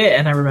quite a bit,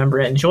 and I remember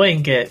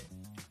enjoying it.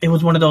 It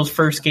was one of those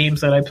first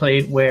games that I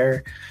played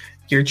where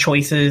your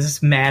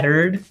choices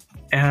mattered.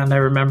 And I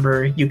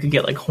remember you could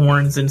get like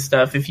horns and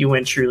stuff if you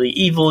went truly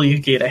evil. You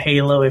could get a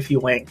halo if you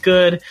went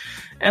good.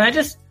 And I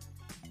just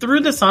threw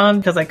this on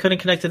because I couldn't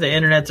connect to the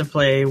internet to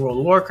play World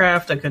of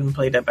Warcraft. I couldn't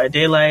play Dead by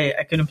Daylight.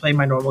 I couldn't play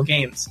my normal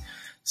games.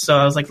 So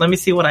I was like, let me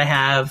see what I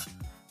have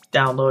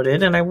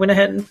downloaded. And I went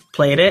ahead and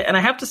played it. And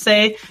I have to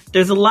say,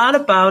 there's a lot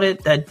about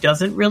it that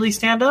doesn't really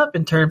stand up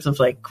in terms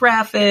of like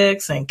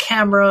graphics and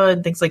camera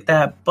and things like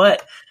that.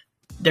 But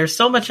there's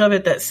so much of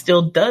it that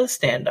still does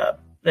stand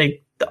up.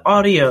 Like the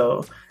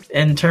audio,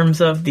 in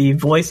terms of the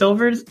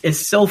voiceovers,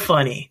 is so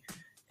funny.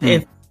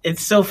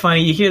 it's so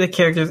funny. You hear the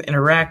characters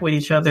interact with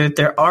each other.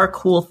 There are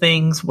cool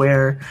things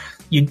where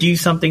you do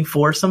something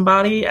for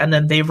somebody and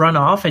then they run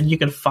off and you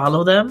can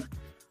follow them.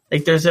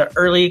 Like there's an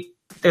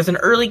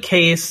early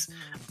case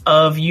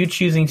of you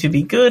choosing to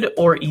be good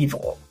or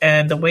evil.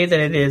 And the way that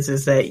it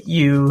is that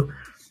you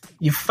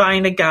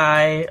find a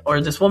guy,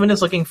 or this woman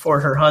is looking for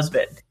her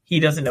husband.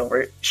 She doesn't know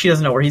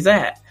where he's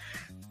at.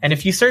 And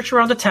if you search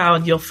around the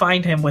town, you'll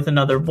find him with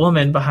another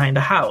woman behind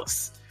a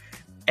house.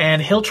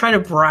 And he'll try to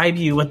bribe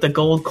you with the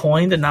gold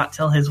coin to not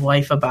tell his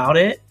wife about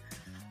it.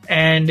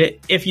 And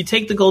if you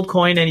take the gold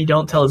coin and you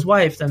don't tell his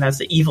wife, then that's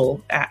the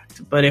evil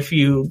act. But if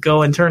you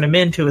go and turn him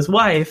into his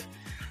wife,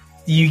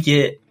 you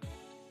get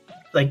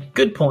like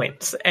good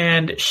points,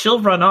 and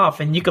she'll run off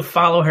and you can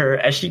follow her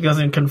as she goes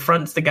and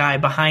confronts the guy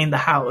behind the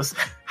house.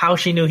 How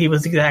she knew he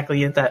was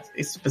exactly at that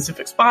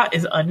specific spot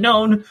is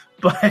unknown,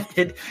 but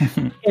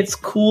it's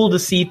cool to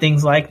see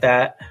things like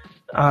that.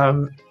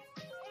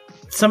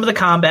 Some of the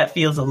combat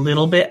feels a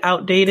little bit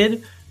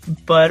outdated,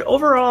 but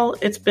overall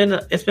it's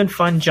been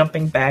fun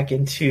jumping back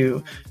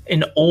into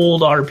an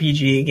old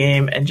RPG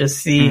game and just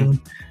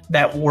seeing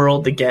that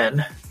world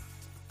again.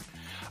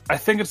 I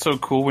think it's so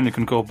cool when you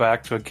can go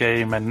back to a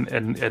game and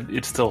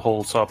it still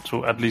holds up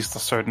to at least a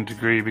certain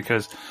degree,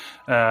 because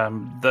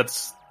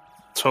that's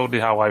totally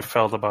how I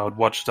felt about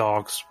Watch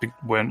Dogs.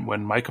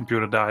 When my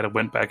computer died, I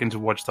went back into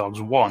Watch Dogs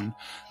 1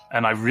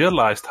 and I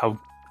realized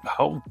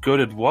how good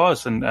it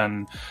was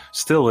and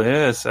still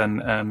is,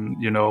 and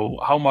you know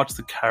how much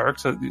the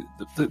character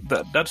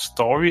that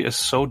story is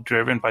so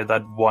driven by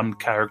that one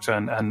character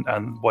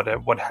and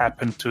what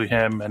happened to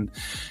him, and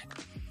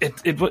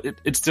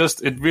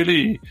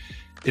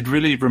it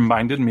really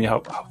reminded me how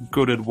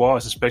good it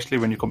was, especially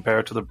when you compare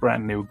it to the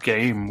brand new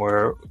game,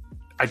 where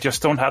I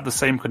just don't have the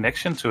same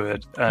connection to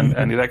it.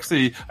 And it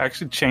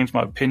actually changed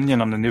my opinion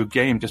on the new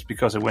game just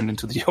because I went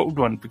into the old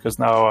one, because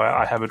now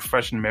I have it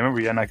fresh in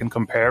memory and I can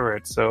compare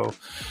it. So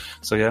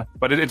yeah,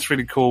 but it's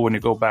really cool when you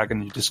go back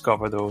and you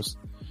discover those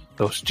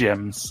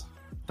gems,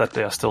 that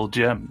they are still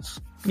gems.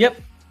 Yep.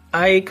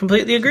 I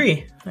completely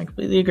agree.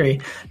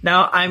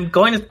 Now, I'm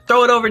going to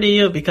throw it over to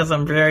you because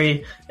I'm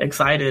very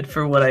excited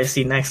for what I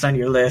see next on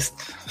your list.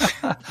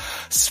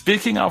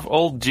 Speaking of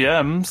old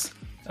gems,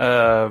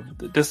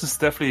 this is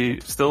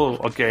definitely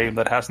still a game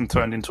that hasn't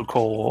turned into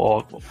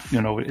coal,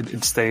 or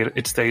it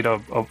stayed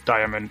of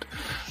diamond.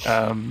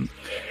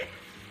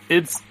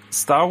 It's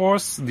Star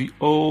Wars: The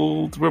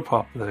Old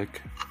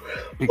Republic,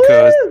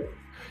 because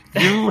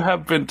you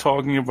have been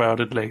talking about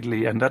it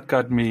lately, and that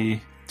got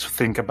me to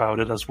think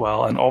about it as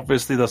well. And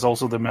obviously there's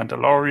also the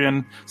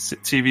Mandalorian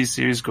TV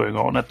series going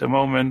on at the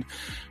moment,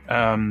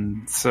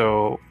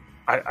 so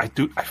I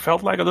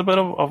felt like a little bit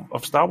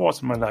of Star Wars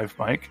in my life,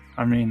 Mike.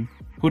 I mean,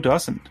 who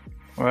doesn't,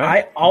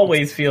 right? I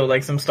always feel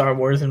like some Star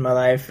Wars in my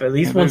life. At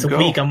least once a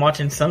week I'm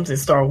watching something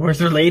Star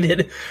Wars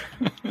related.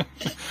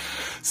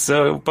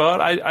 So,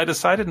 but I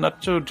decided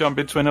not to jump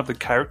into any of the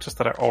characters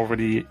that I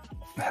already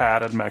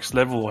had at max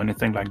level or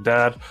anything like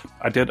that.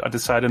 I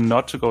decided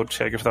not to go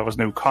check if there was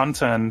new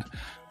content.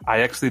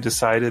 I actually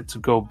decided to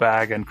go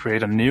back and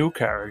create a new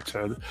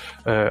character,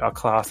 a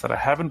class that I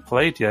haven't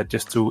played yet,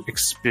 just to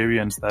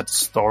experience that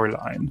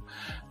storyline.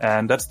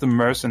 And that's the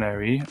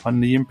mercenary on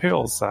the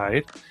Imperial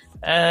side.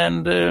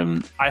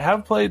 And I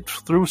have played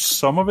through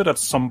some of it at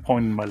some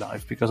point in my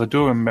life, because I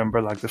do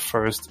remember like the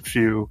first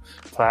few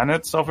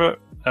planets of it.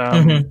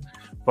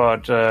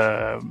 But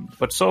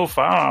so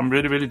far, I'm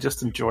really, really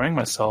just enjoying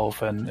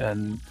myself,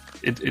 and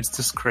it's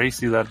just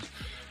crazy that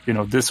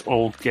this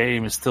old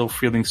game is still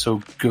feeling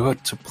so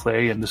good to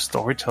play, and the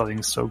storytelling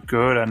is so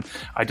good. And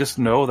I just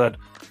know that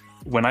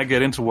when I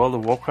get into World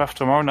of Warcraft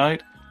tomorrow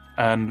night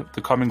and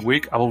the coming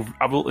week, I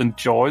will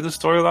enjoy the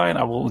storyline,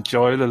 I will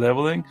enjoy the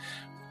leveling,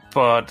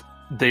 but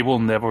they will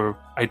never,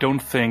 I don't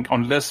think,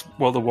 unless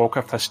World of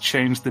Warcraft has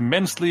changed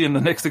immensely in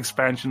the next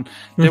expansion,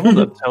 they will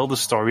not tell the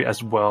story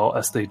as well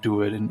as they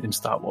do it in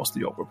Star Wars: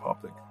 The Old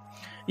Republic.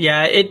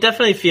 Yeah, it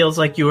definitely feels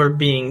like you are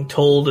being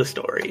told a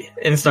story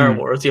in Star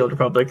Wars: The Old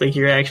Republic. Like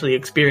you're actually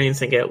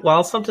experiencing it.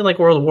 While something like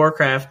World of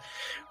Warcraft,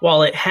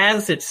 while it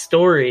has its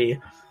story,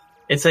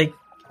 it's like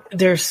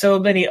there's so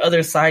many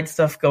other side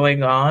stuff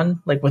going on,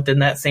 like within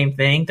that same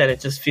thing, that it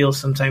just feels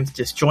sometimes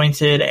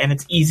disjointed, and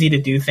it's easy to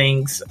do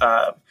things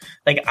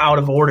like out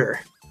of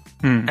order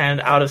and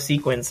out of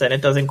sequence, and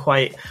it doesn't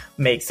quite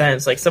make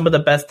sense. Like some of the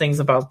best things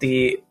about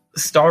the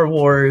Star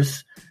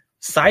Wars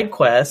side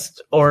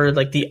quest, or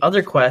like the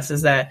other quests,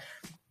 is that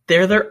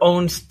they're their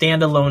own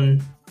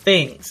standalone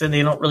things, and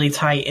they don't really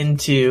tie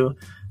into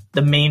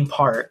the main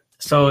part.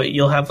 So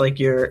you'll have like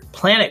your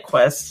planet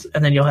quests,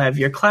 and then you'll have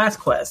your class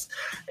quests,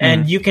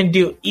 and you can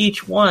do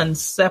each one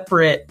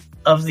separate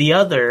of the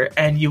other,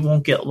 and you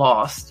won't get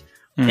lost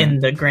in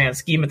the grand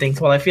scheme of things.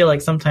 Well, I feel like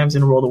sometimes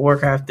in World of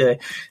Warcraft,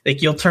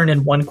 like you'll turn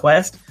in one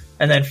quest,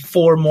 and then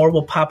 4 more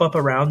will pop up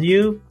around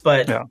you,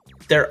 but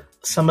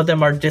some of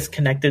them are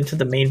disconnected to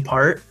the main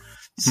part.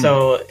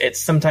 So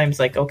it's sometimes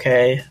like,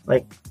 okay,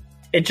 like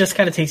it just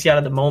kind of takes you out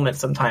of the moment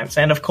sometimes.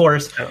 And of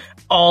course,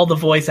 all the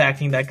voice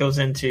acting that goes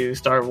into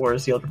Star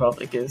Wars: The Old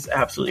Republic is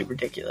absolutely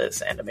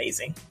ridiculous and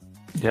amazing.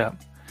 Yeah.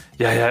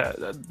 Yeah.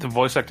 The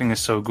voice acting is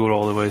so good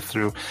all the way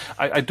through.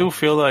 I do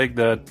feel like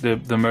that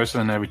the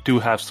mercenary do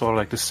have sort of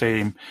like the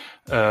same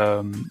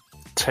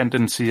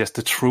tendency as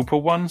the trooper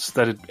ones,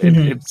 that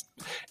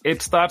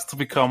it starts to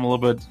become a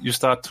little bit, you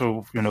start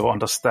to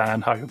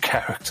understand how your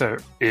character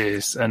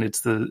is, and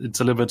it's a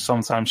little bit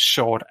sometimes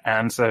short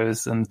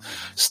answers and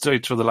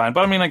straight to the line.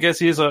 But I mean, I guess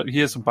he is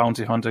a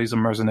bounty hunter, he's a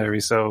mercenary,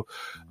 so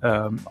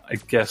I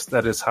guess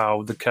that is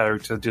how the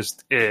character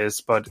just is.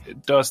 But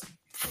it does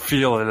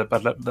feel a little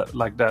bit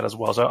like that as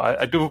well. So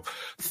I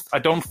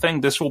don't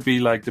think this will be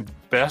like the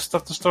best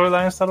of the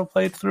storylines that I've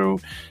played through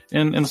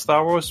in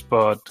Star Wars,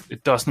 but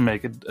it doesn't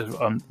make it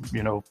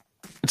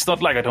it's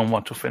not like I don't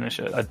want to finish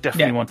it. I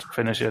definitely want to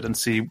finish it and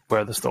see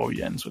where the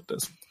story ends with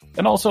this.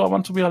 And also I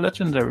want to be a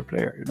legendary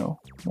player, I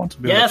want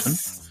to be a legend.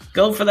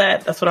 Go for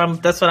that. That's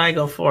what I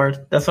go for.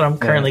 That's what I'm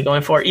currently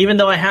going for. Even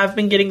though I have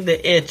been getting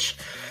the itch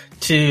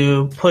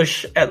to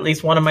push at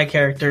least one of my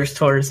characters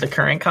towards the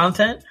current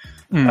content.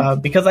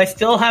 Because I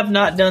still have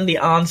not done the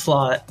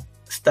Onslaught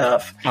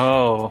stuff.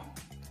 Oh,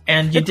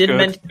 and you did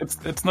mention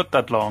it's not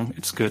that long.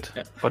 It's good,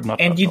 but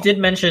not. And you long. Did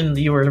mention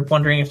you were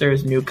wondering if there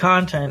was new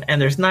content,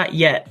 and there's not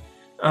yet.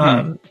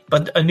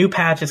 But a new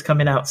patch is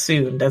coming out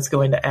soon. That's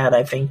going to add,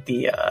 I think,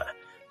 the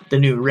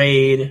new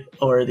raid,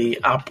 or the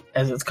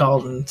as it's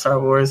called in Star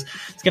Wars.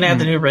 It's going to add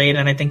the new raid,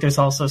 and I think there's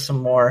also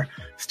some more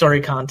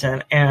story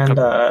content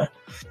and.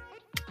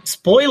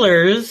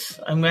 Spoilers,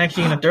 I'm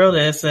actually going to throw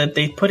this, that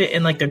they put it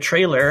in like their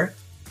trailer.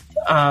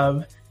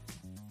 The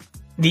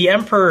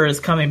Emperor is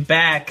coming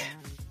back.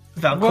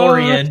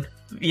 Valkorian.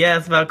 What?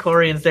 Yes,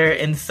 Valkorian's there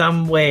in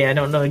some way. I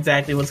don't know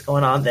exactly what's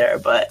going on there,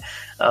 but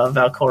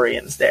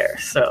Valkorian's there.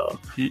 So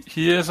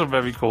he is a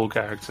very cool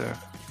character.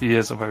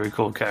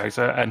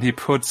 And he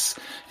puts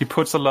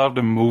a lot of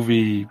the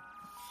movie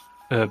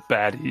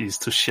baddies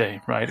to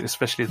shame, right?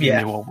 Especially the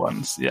newer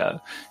ones. Yeah,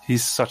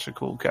 he's such a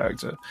cool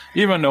character.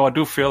 Even though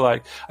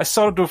I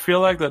sort of do feel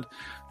like that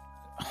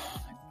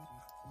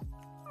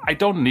I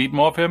don't need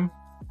more of him.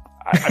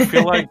 I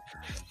feel like,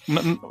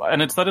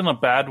 and it's not in a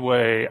bad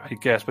way, I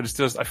guess, but it's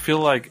just, I feel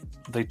like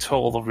they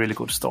told a really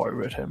good story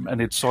with him,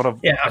 and it sort of,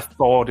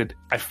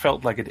 I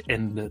felt like it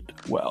ended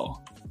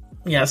well.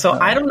 Yeah, so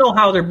I don't know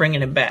how they're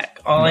bringing him back.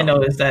 All I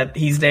know is that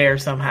he's there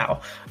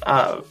somehow.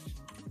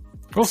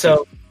 Cool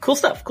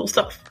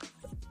stuff.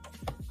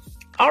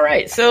 All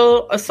right,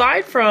 so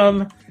aside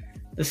from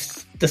the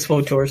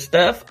SWTOR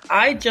stuff,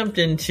 I jumped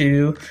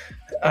into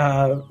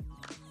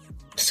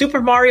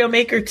Super Mario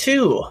Maker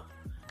 2,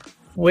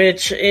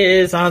 which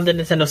is on the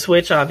Nintendo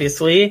Switch,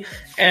 obviously.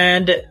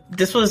 And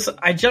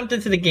I jumped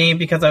into the game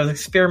because I was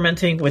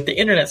experimenting with the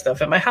internet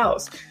stuff at my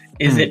house.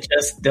 Is it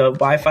just the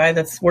Wi-Fi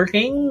that's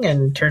working?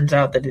 And turns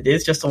out that it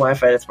is just the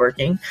Wi-Fi that's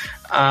working.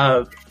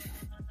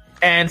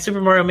 And Super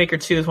Mario Maker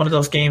 2 is one of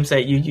those games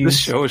that you use... This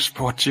show is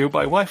brought to you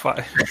by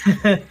Wi-Fi.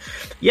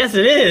 Yes,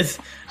 it is.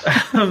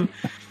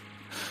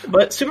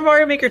 But Super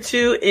Mario Maker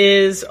 2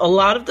 is a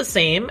lot of the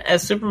same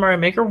as Super Mario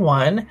Maker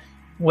 1,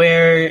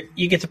 where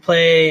you get to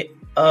play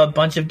a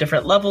bunch of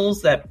different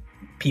levels that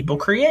people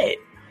create.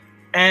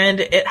 And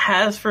it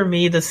has, for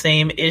me, the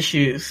same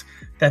issues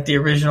that the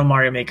original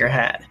Mario Maker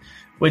had,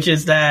 which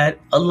is that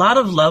a lot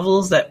of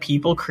levels that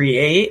people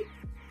create,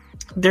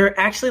 they're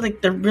actually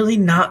they're really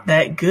not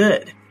that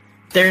good.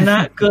 They're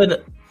not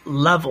good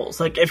levels.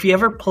 Like, if you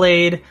ever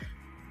played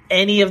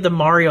any of the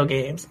Mario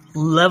games,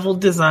 level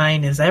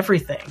design is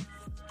everything.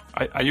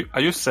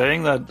 Are you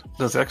saying that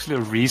there's actually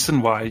a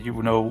reason why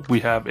we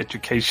have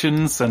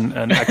educations and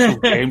actual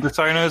game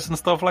designers and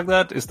stuff like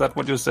that? Is that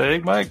what you're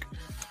saying, Mike?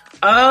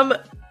 I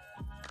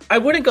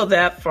wouldn't go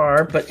that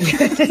far, but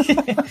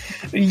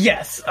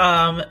yes.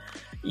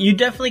 You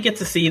definitely get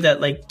to see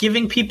that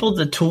giving people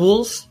the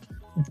tools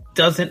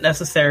doesn't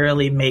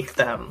necessarily make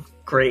them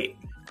great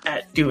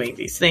at doing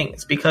these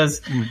things,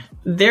 because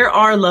there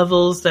are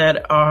levels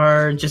that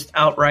are just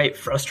outright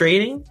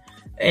frustrating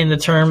in the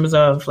terms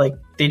of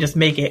they just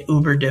make it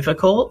uber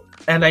difficult.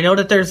 And I know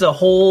that there's a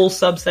whole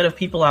subset of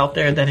people out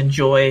there that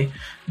enjoy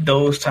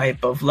those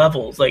type of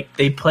levels.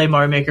 They play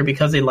Mario Maker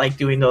because they like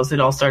doing those. It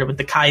all started with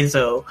the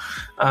Kaizo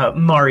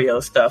Mario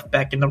stuff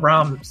back in the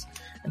ROMs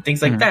and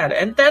things like that.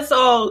 And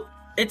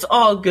it's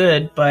all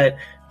good, but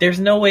there's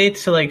no way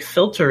to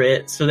filter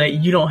it so that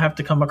you don't have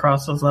to come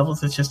across those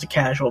levels as just a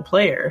casual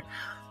player.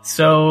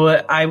 So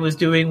I was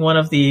doing one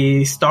of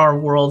the Star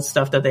World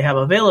stuff that they have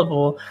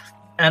available,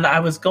 and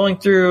I was going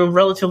through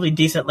relatively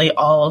decently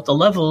all of the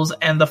levels,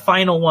 and the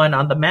final one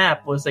on the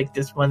map was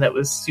this one that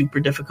was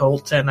super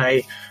difficult, and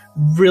I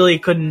really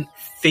couldn't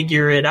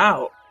figure it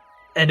out,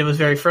 and it was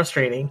very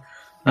frustrating.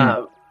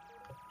 And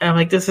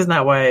I'm this is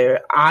not why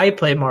I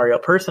play Mario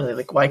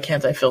personally. Why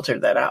can't I filter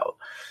that out?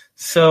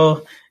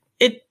 So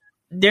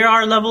there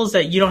are levels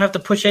that you don't have to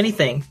push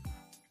anything.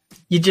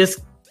 You just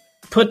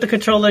put the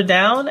controller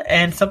down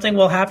and something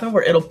will happen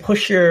where it'll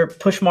push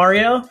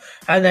Mario,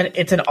 and then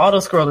it's an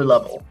auto-scroller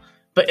level.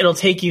 but it'll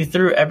take you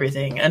through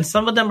everything. And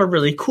some of them are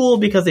really cool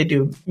because they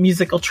do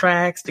musical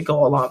tracks to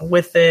go along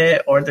with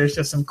it, or there's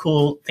just some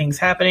cool things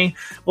happening,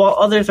 while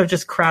others are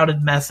just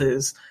crowded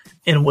messes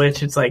in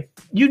which it's like,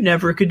 you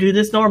never could do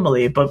this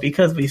normally, but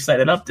because we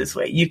set it up this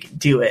way, you can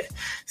do it.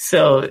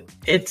 So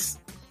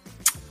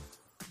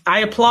I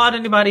applaud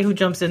anybody who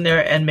jumps in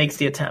there and makes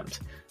the attempt,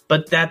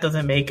 but that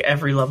doesn't make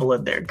every level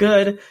in there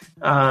good.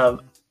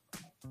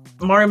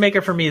 Mario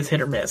Maker for me is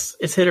hit or miss.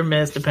 It's hit or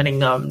miss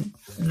depending on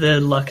the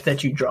luck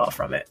that you draw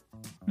from it.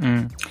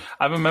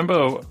 I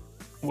remember,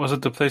 was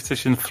it the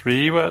PlayStation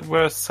 3 where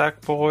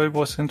Sackboy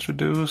was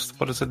introduced?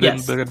 What is it?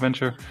 Little Big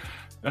Adventure.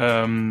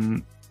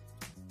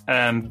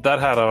 And that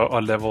had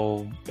a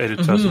level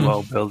editor as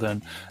well built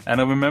in.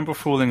 And I remember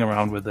fooling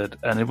around with it,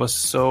 and it was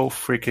so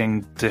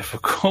freaking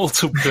difficult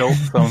to build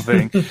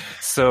something.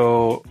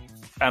 So,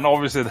 and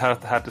obviously it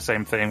had the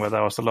same thing where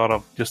there was a lot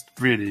of just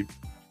really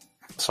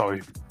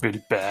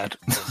bad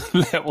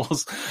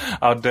levels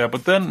out there.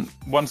 But then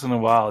once in a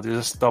while, you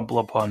just stumble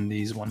upon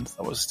these ones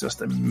that was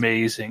just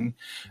amazing.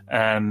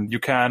 And you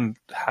can't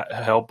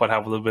help but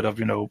have a little bit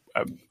of,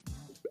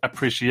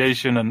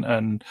 appreciation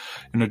and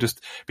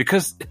just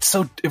because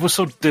it was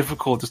so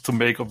difficult just to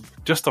make a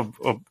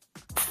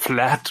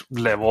flat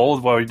level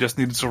where you just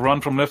needed to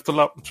run from left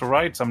to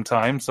right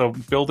sometimes. So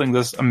building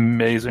this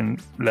amazing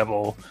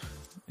level,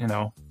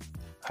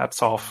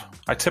 hats off.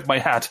 I tip my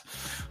hat.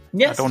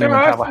 Yes, I don't even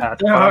have a hat.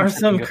 There are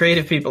some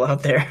creative people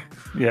out there.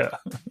 Yeah.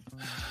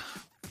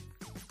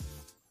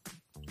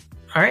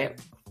 All right.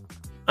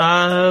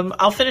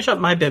 I'll finish up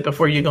my bit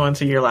before you go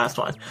into your last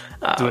one.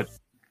 Do it.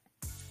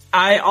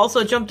 I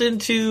also jumped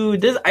into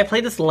this. I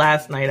played this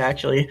last night,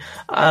 actually.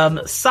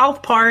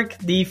 South Park: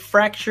 The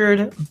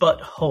Fractured But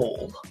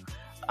Whole.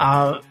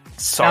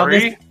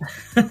 Sorry?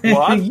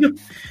 What?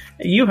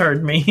 You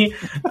heard me.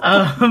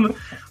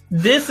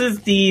 This is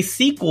the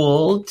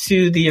sequel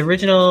to the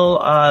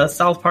original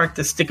South Park: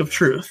 The Stick of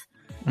Truth.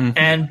 Mm-hmm.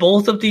 And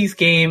both of these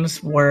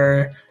games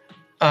were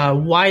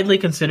widely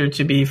considered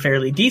to be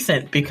fairly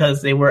decent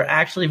because they were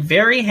actually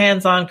very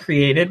hands-on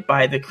created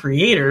by the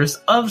creators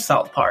of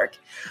South Park.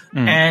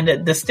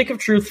 And The Stick of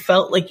Truth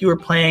felt like you were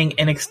playing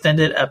an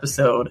extended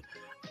episode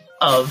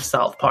of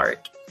South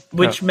Park,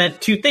 which meant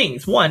two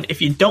things. One,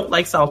 if you don't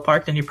like South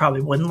Park, then you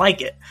probably wouldn't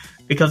like it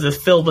because it's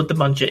filled with a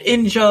bunch of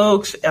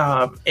in-jokes.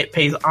 It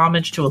pays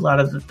homage to a lot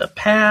of the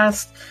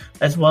past,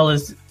 as well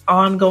as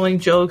ongoing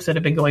jokes that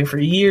have been going for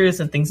years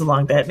and things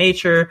along that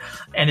nature,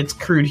 and it's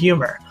crude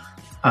humor.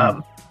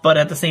 But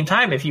at the same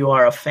time, if you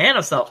are a fan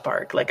of South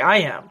Park, like I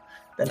am,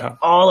 then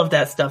all of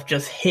that stuff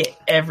just hit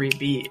every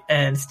beat,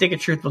 and Stick of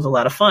Truth was a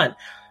lot of fun.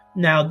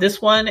 Now,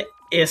 this one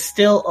is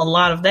still a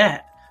lot of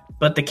that,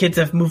 but the kids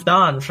have moved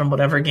on from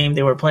whatever game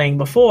they were playing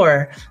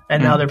before,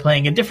 and now they're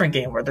playing a different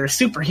game where they're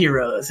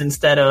superheroes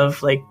instead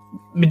of, like,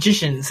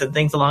 magicians and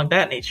things along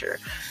that nature.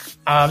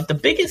 The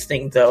biggest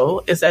thing,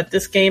 though, is that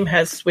this game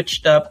has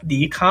switched up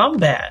the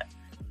combat.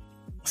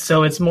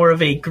 So it's more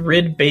of a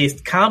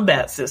grid-based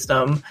combat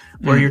system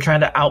where you're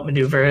trying to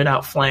outmaneuver and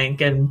outflank,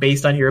 and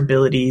based on your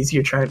abilities,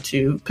 you're trying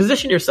to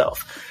position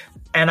yourself.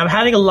 And I'm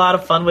having a lot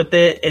of fun with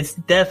it. It's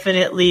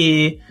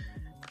definitely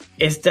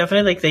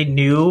like they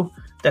knew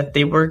that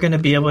they were going to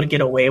be able to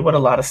get away with a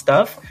lot of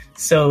stuff.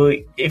 So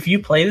if you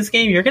play this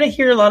game, you're going to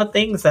hear a lot of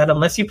things that,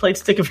 unless you played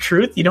Stick of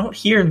Truth, you don't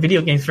hear in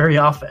video games very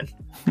often.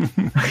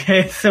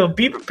 Okay, so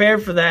be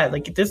prepared for that.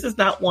 Like, this is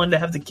not one to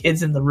have the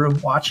kids in the room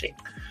watching.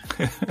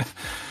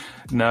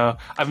 No,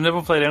 I've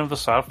never played any of the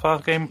South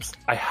Park games.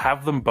 I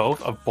have them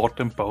both. I've bought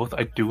them both.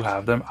 I do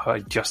have them.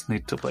 I just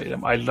need to play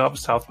them. I love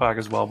South Park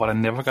as well, but I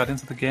never got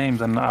into the games,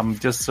 and I'm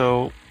just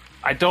so...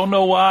 I don't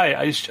know why.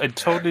 I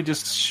totally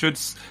just should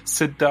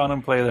sit down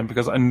and play them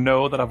because I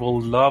know that I will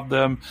love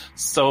them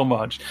so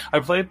much.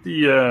 I played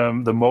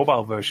the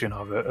mobile version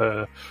of it.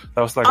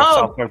 That was like a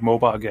South Park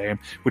mobile game,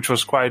 which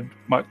was quite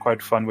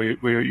fun.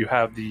 Where you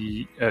have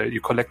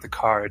you collect the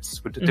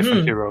cards with the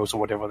different heroes or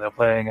whatever they're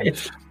playing,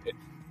 and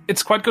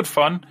it's quite good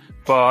fun,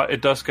 but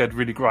it does get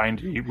really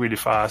grindy really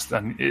fast,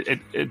 and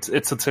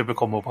it's a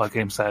typical mobile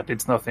game set.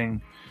 It's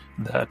nothing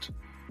that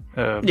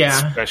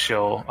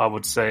special, I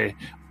would say.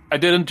 I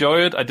did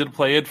enjoy it. I did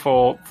play it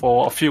for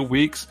a few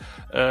weeks,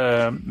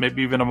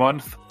 maybe even a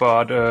month,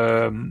 but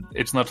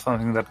it's not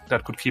something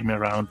that could keep me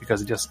around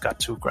because it just got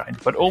too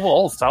grindy. But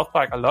overall, South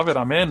Park, I love it.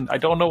 I'm in. I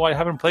don't know why I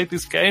haven't played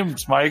these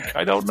games, Mike.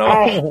 I don't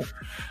know.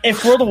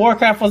 If World of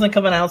Warcraft wasn't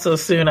coming out so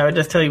soon, I would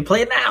just tell you,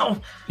 play it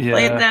now. Yeah.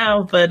 Play it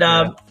now. But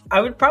I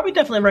would probably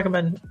definitely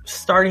recommend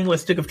starting with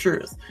Stick of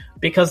Truth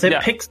because it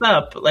picks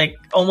up like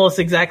almost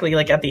exactly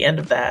like at the end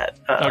of that.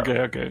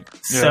 Okay. Yeah.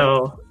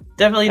 So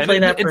definitely play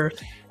that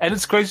first. And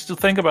it's crazy to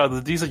think about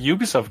that these are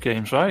Ubisoft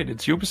games, right?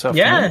 It's Ubisoft.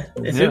 Yeah,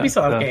 it's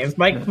Ubisoft games.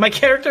 My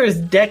character is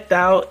decked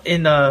out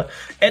in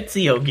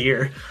Ezio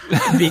gear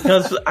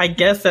because I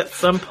guess at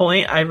some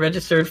point I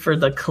registered for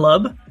the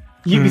club,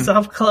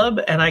 Ubisoft Club,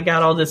 and I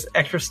got all this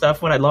extra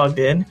stuff when I logged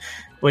in,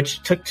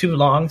 which took too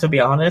long, to be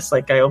honest.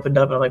 Like, I opened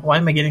up and I'm like, why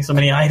am I getting so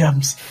many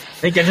items?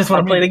 Like, I just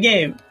want to play the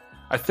game.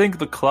 I think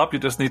the club, you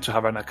just need to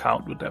have an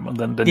account with them, and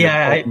then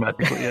Yeah, you're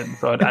automatically in.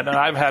 So, and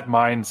I've had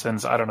mine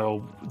since, I don't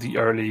know, the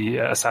early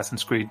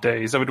Assassin's Creed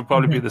days. So it would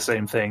probably be the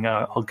same thing.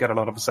 I'll get a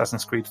lot of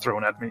Assassin's Creed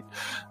thrown at me.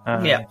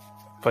 Yeah.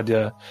 But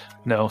yeah,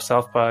 no,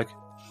 South Park,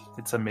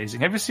 it's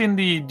amazing. Have you seen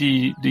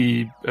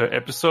the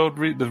episode,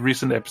 the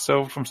recent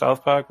episode from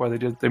South Park where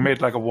they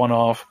made like a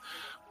one-off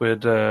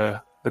with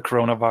the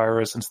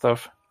coronavirus and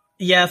stuff?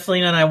 Yeah,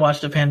 Selena and I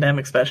watched a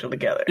pandemic special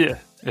together. Yeah.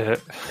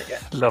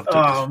 Loved it.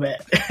 Oh man,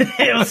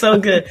 it was so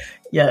good.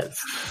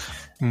 Yes.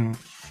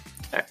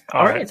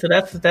 All right, so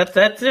that's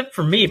it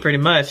for me, pretty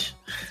much.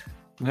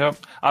 Yep.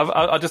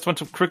 I just want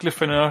to quickly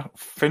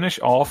finish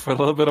off with a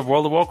little bit of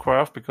World of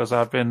Warcraft because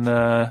I've been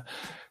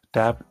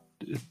playing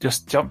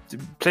just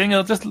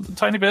a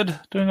tiny bit,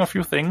 doing a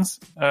few things.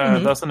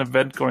 There's an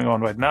event going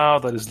on right now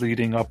that is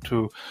leading up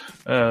to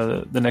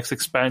the next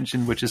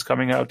expansion, which is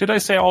coming out. Did I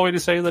already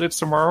say that it's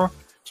tomorrow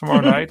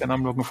night, and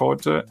I'm looking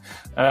forward to it.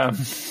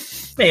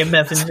 May have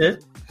messaged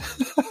it.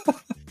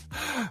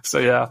 So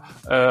yeah,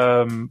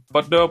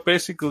 but no.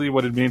 Basically,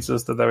 what it means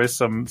is that there is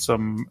some.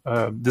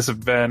 This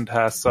event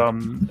has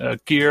some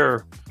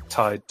gear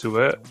tied to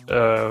it,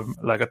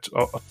 like a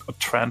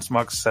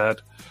transmog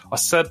set, a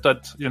set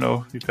that you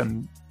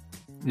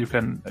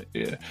can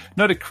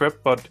not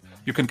equip, but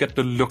you can get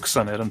the looks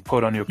on it and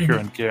put on your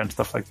current gear and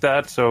stuff like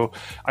that. So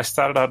I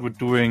started out with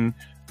doing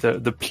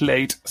the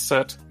plate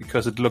set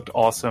because it looked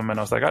awesome, and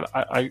I was like,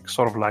 I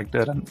sort of liked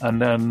it,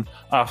 and then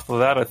after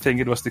that, I think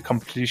it was the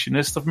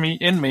completionist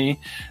in me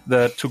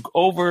that took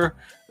over.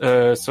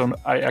 So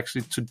I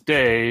actually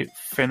today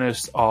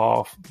finished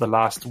off the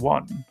last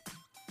one.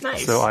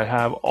 Nice. So I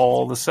have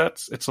all the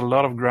sets. It's a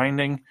lot of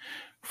grinding,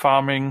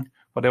 farming,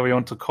 whatever you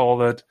want to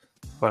call it,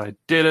 but I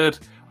did it.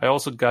 I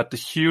also got the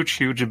huge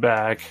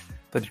bag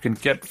that you can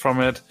get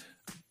from it,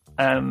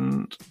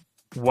 and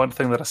one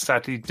thing that I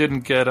sadly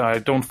didn't get, I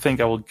don't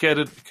think I will get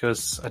it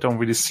because I don't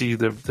really see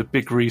the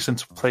big reason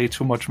to play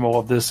too much more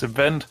of this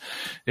event,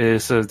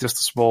 is just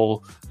a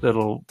small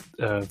little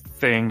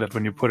thing that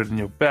when you put it in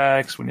your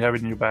bags, when you have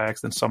it in your bags,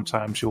 then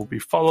sometimes you'll be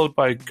followed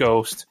by a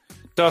ghost.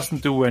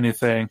 Doesn't do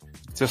anything,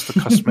 just a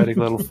cosmetic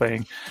little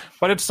thing.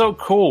 But it's so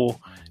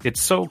cool.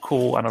 It's so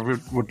cool, and I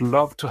would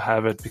love to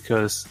have it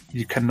because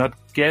you cannot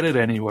get it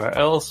anywhere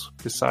else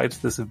besides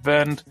this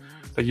event.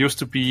 There used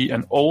to be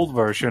an old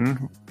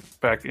version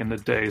back in the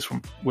days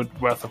with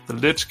Wrath of the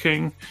Lich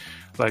King,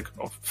 like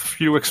a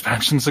few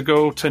expansions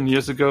ago, 10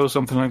 years ago,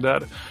 something like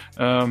that.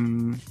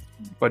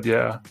 But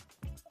yeah,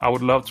 I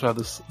would love to have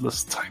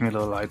this tiny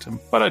little item,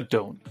 but I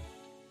don't.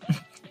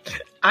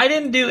 I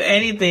didn't do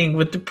anything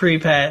with the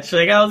pre-patch.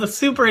 Like, I was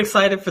super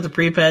excited for the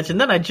pre-patch,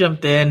 and then I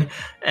jumped in,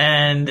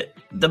 and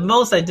the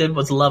most I did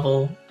was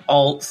level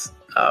alts.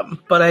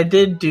 But I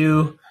did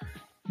do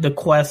the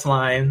quest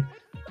line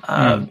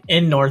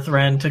in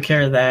Northrend, took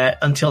care of that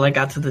until I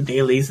got to the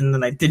dailies, and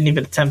then I didn't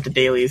even attempt the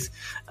dailies.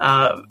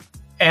 And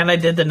I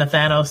did the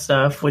Nathanos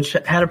stuff, which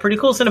had a pretty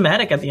cool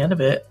cinematic at the end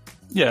of it.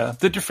 Yeah.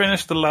 Did you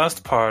finish the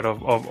last part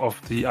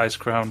of the Ice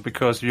Crown?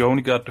 Because you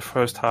only got the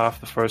first half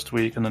the first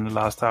week, and then the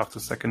last half the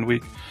second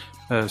week.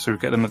 So you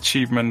get an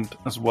achievement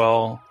as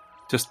well.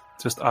 Just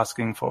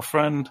asking for a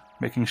friend,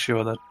 making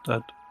sure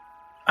that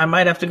I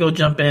might have to go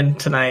jump in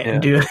tonight and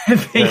do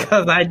it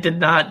because I did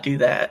not do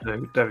that.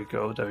 There we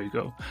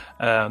go.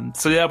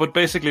 So yeah, but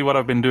basically what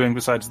I've been doing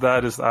besides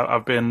that is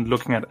I've been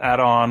looking at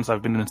add-ons,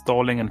 I've been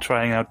installing and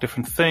trying out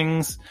different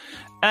things,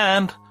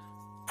 and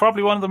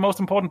probably one of the most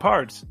important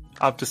parts,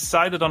 I've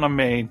decided on a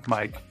main,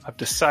 Mike. I've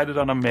decided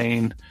on a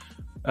main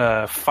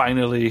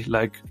finally,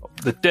 like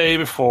the day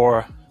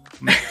before.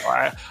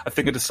 I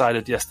think I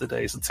decided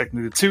yesterday, so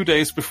technically 2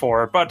 days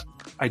before, but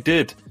I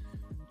did.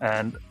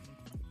 And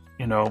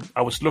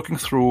I was looking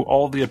through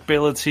all the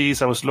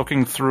abilities. I was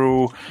looking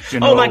through,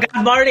 Oh my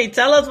God, Marty,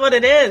 tell us what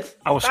it is.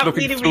 I was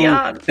looking through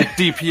the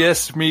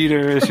DPS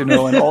meters, and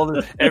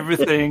all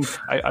everything.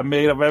 I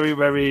made a very,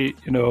 very,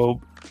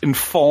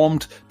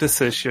 informed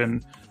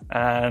decision.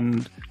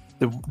 And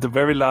the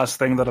very last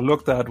thing that I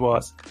looked at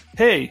was,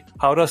 hey,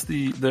 how does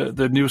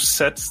the new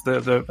sets,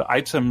 the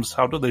items,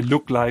 how do they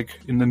look like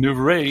in the new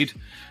raid?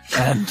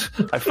 And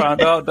I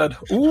found out that,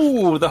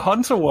 the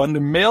hunter one,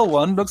 the male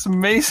one, looks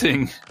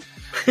amazing.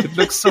 It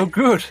looks so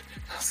good.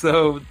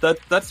 So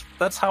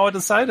that's how I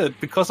decided,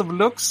 because of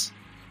looks,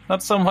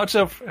 not so much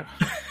of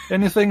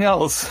anything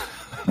else.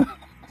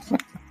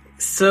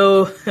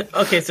 So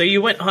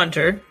you went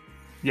hunter.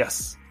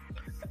 Yes.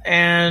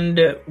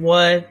 And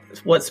what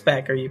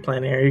spec are you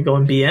planning? Are you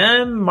going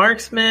BM,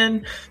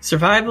 marksman,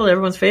 survival,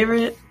 everyone's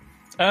favorite?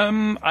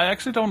 I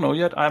actually don't know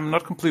yet. I'm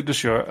not completely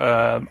sure.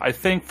 I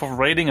think for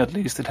raiding at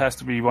least, it has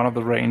to be one of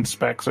the range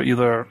specs, so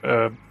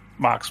either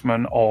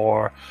marksman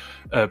or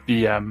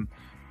BM.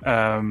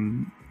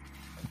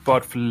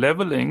 But for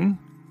leveling,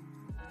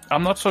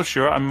 I'm not so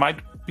sure. I might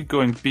be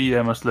going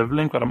BM as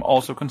leveling, but I'm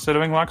also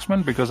considering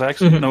marksman, because I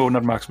actually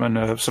not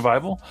marksman,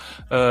 survival,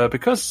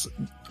 because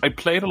I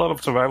played a lot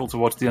of survival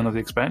towards the end of the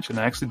expansion.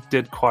 I actually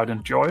did quite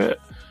enjoy it.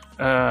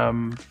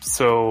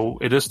 So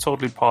it is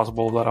totally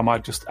possible that I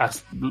might just,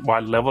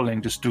 while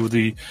leveling, just do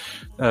the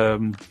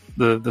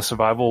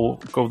survival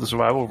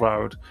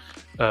route.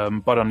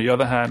 But on the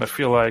other hand, I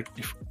feel like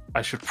if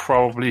I should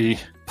probably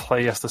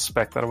play as the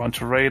spec that I want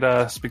to raid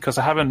as, because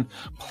I haven't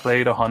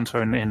played a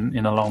hunter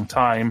in a long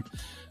time,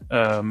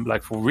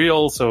 like for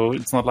real. So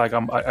it's not like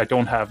I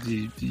don't have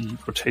the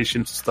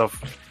rotation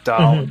stuff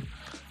down. Mm-hmm.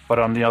 But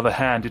on the other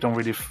hand, you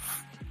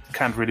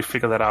can't really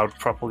figure that out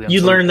properly.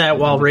 You learn that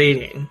while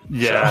raiding.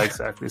 Yeah, so.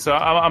 Exactly. So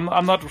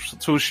I'm not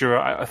too sure.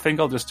 I think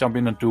I'll just jump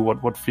in and do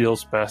what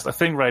feels best. I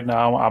think right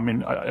now, I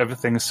mean,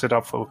 everything is set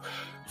up for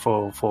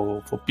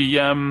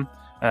BM,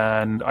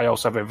 and I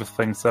also have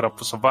everything set up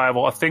for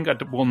survival. I think I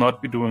will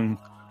not be doing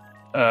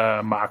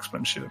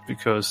marksmanship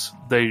because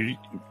they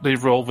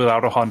roll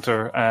without a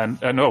hunter and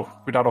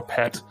without a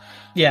pet.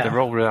 Yeah, they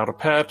roll without a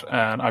pet,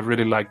 and I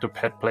really like the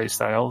pet play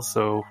style.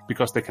 So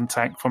because they can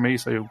tank for me,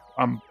 so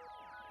I'm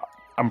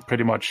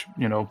pretty much,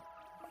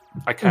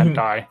 I can't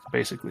die,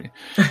 basically.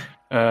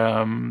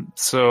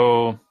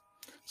 So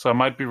I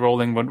might be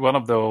rolling one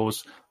of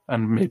those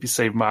and maybe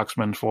save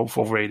marksman for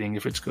raiding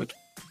if it's good.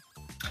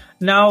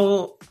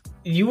 Now,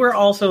 you were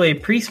also a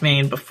priest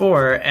main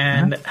before,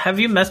 and have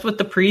you messed with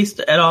the priest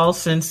at all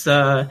since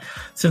all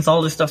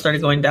this stuff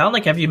started going down?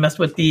 Like, have you messed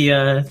with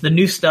the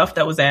new stuff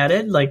that was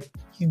added? Like,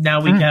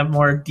 now we can have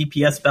more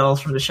DPS spells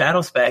from the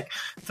Shadow spec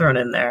thrown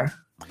in there.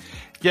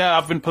 Yeah,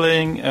 I've been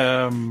playing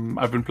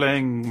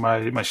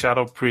my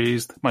Shadow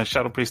Priest.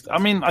 I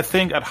mean, I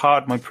think at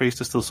heart my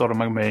Priest is still sort of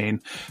my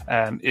main,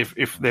 and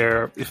if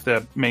their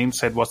main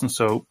set wasn't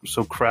so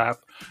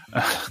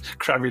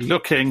crappy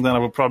looking, then I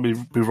would probably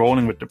be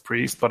rolling with the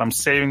Priest. But I'm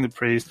saving the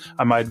Priest.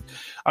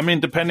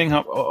 Depending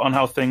on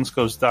how things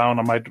goes down,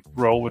 I might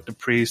roll with the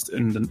Priest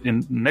in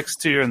the next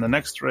tier, in the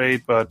next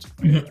raid. But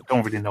I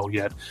don't really know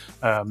yet.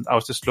 I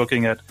was just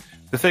looking at.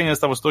 The thing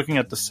is, I was looking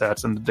at the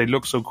sets and they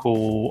look so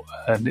cool,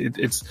 and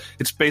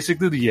it's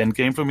basically the end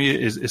game for me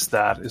is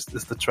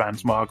the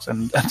transmogs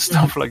and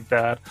stuff like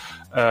that.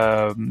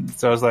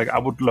 So I was like, I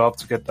would love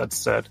to get that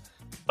set.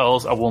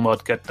 Else, I will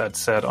not get that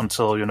set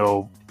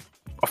until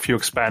a few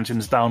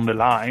expansions down the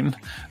line.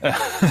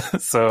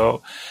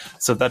 So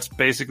that's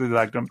basically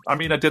like them. I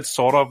mean, I did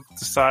sort of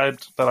decide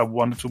that I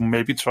wanted to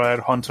maybe try out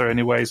Hunter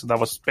anyway. So that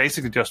was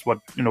basically just what,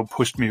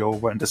 pushed me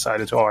over and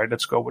decided to, all right,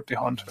 let's go with the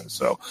Hunter.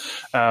 So,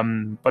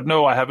 but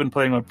no, I have been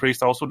playing on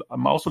Priest.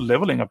 I'm also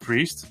leveling a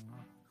Priest.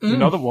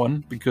 Another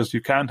one, because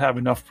you can't have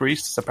enough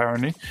priests,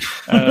 apparently.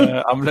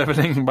 I'm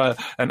leveling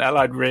an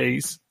allied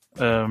race,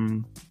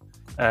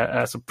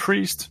 as a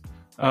priest.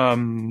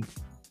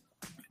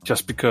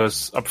 Just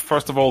because,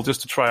 first of all,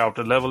 just to try out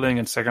the leveling,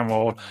 and second of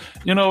all,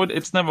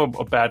 it's never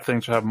a bad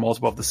thing to have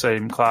multiple of the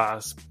same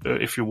class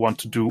if you want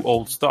to do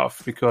old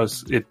stuff,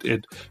 because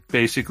it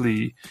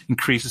basically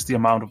increases the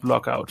amount of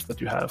lockouts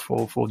that you have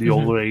for the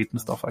old raid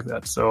and stuff like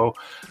that. So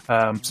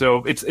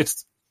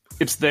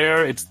it's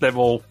there. It's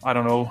level, I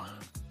don't know,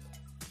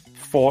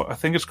 4. I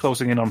think it's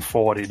closing in on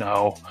 40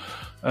 now.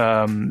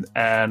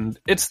 And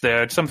it's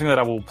there. It's something that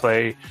I will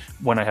play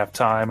when I have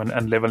time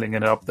and leveling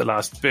it up the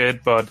last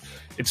bit, but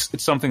it's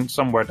something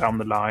somewhere down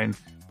the line.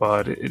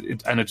 But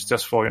it's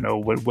just for,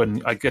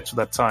 when I get to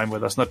that time where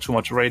there's not too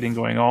much raiding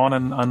going on,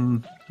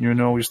 and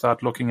you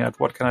start looking at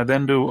what can I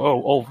then do?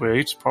 Oh, all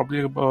raids,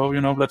 probably,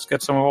 let's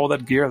get some of all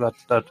that gear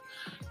that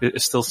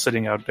is still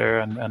sitting out there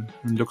and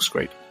looks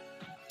great.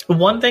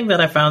 One thing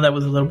that I found that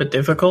was a little bit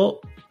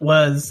difficult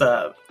was,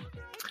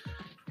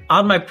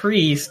 on my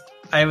priest,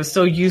 I was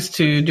so used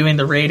to doing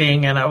the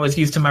raiding and I was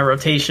used to my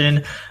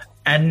rotation,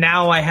 and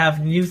now I have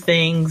new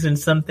things and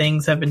some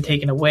things have been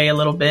taken away a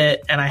little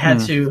bit, and I had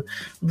to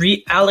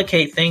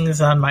reallocate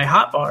things on my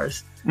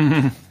hotbars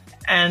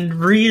and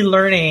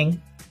relearning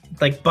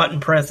like button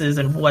presses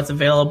and what's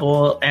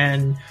available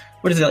and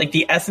like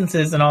the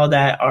essences and all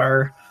that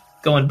are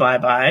going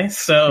bye-bye.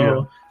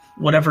 So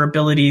whatever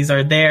abilities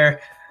are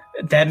there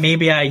that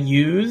maybe I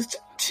used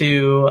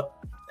to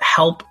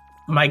help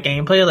my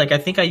gameplay, like I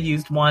think I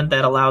used one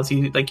that allows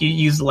you, like, you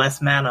use less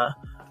mana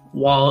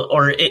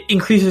or it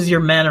increases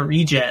your mana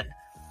regen.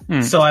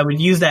 So I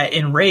would use that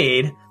in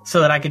raid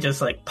so that I could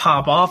just like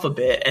pop off a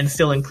bit and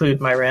still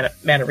include my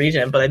mana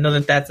regen, but I know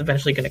that that's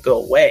eventually going to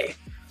go away.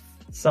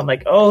 So I'm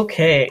like,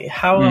 okay,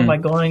 how am I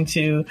going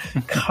to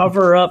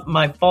cover up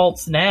my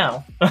faults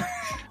now?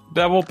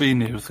 There will be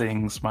new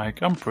things,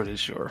 Mike, I'm pretty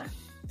sure.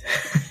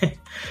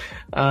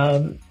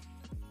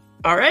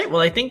 All right. Well,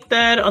 I think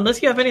that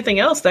unless you have anything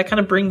else, that kind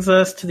of brings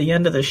us to the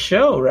end of the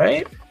show,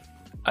 right?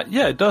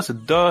 Yeah, it does.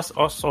 It does.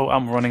 Also,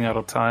 I'm running out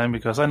of time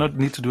because I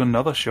need to do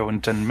another show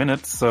in 10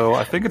 minutes. So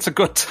I think it's a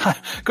good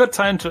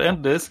time to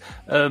end this.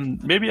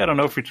 Maybe, I don't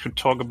know if we should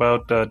talk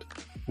about that.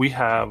 We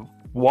have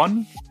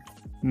one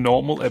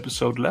normal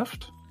episode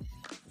left.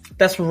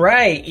 That's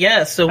right.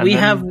 Yeah. So we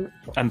have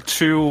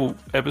 2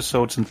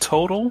 episodes in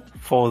total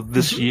for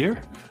this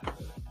year.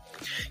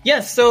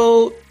 Yes,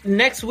 so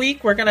next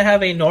week we're going to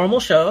have a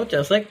normal show,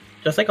 just like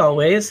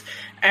always.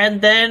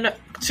 And then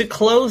to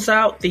close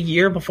out the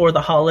year before the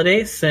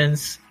holidays,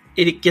 since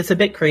it gets a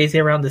bit crazy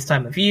around this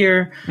time of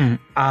year,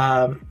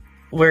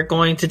 we're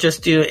going to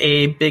just do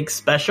a big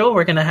special.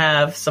 We're going to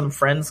have some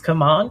friends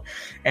come on,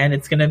 and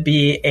it's going to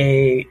be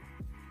a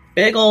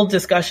big old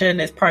discussion.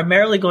 It's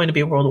primarily going to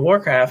be World of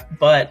Warcraft,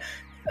 but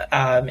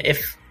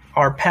if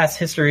our past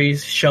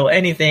histories show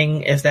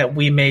anything, is that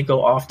we may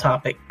go off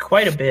topic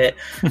quite a bit.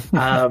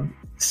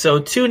 So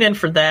tune in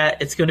for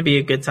that. It's going to be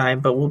a good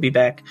time, but we'll be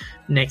back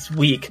next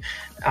week.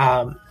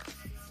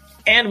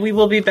 And we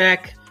will be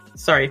back.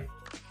 Sorry.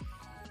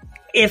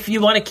 If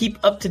you want to keep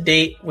up to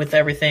date with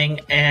everything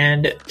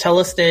and tell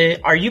us,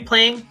 are you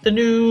playing the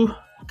new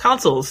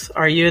consoles?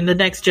 Are you in the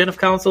next gen of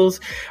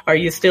consoles? Are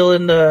you still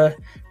in the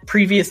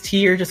previous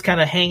tier, just kind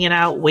of hanging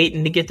out,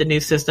 waiting to get the new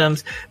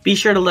systems? Be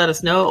sure to let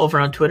us know over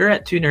on Twitter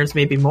at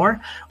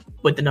 2nerdsmaybemore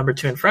with the number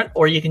 2 in front,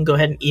 or you can go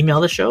ahead and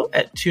email the show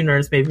at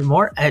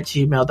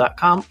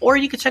 2nerdsmaybemore@gmail.com, or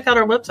you can check out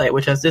our website,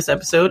 which has this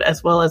episode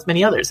as well as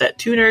many others at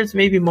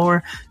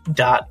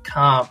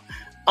 2nerdsmaybemore.com.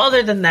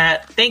 Other than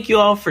that, thank you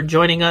all for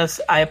joining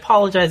us. I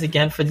apologize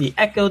again for the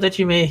echo that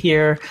you may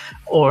hear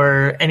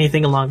or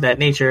anything along that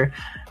nature.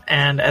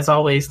 And as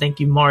always, thank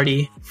you,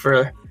 Marty,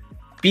 for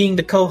being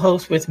the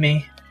co-host with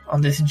me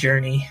on this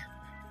journey.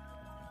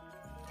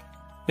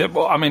 Yeah,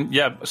 well, I mean,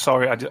 yeah,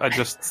 sorry, I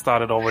just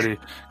started already.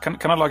 Can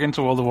I log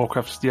into World of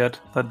Warcraft yet?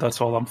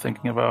 That's all I'm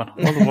thinking about.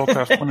 World of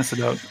Warcraft, when is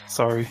it out?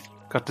 Sorry,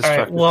 got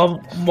distracted. All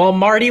right, well, while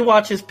Marty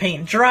watches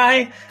paint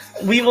dry,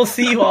 we will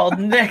see you all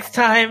next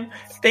time.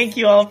 Thank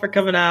you all for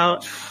coming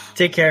out.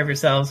 Take care of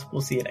yourselves.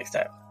 We'll see you next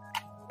time.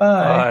 Bye.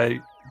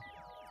 Bye.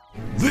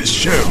 This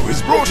show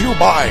is brought to you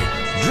by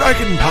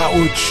Dragon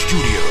Powered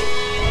Studio.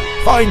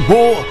 Find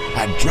more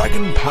at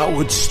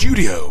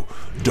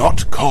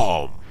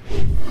dragonpoweredstudio.com.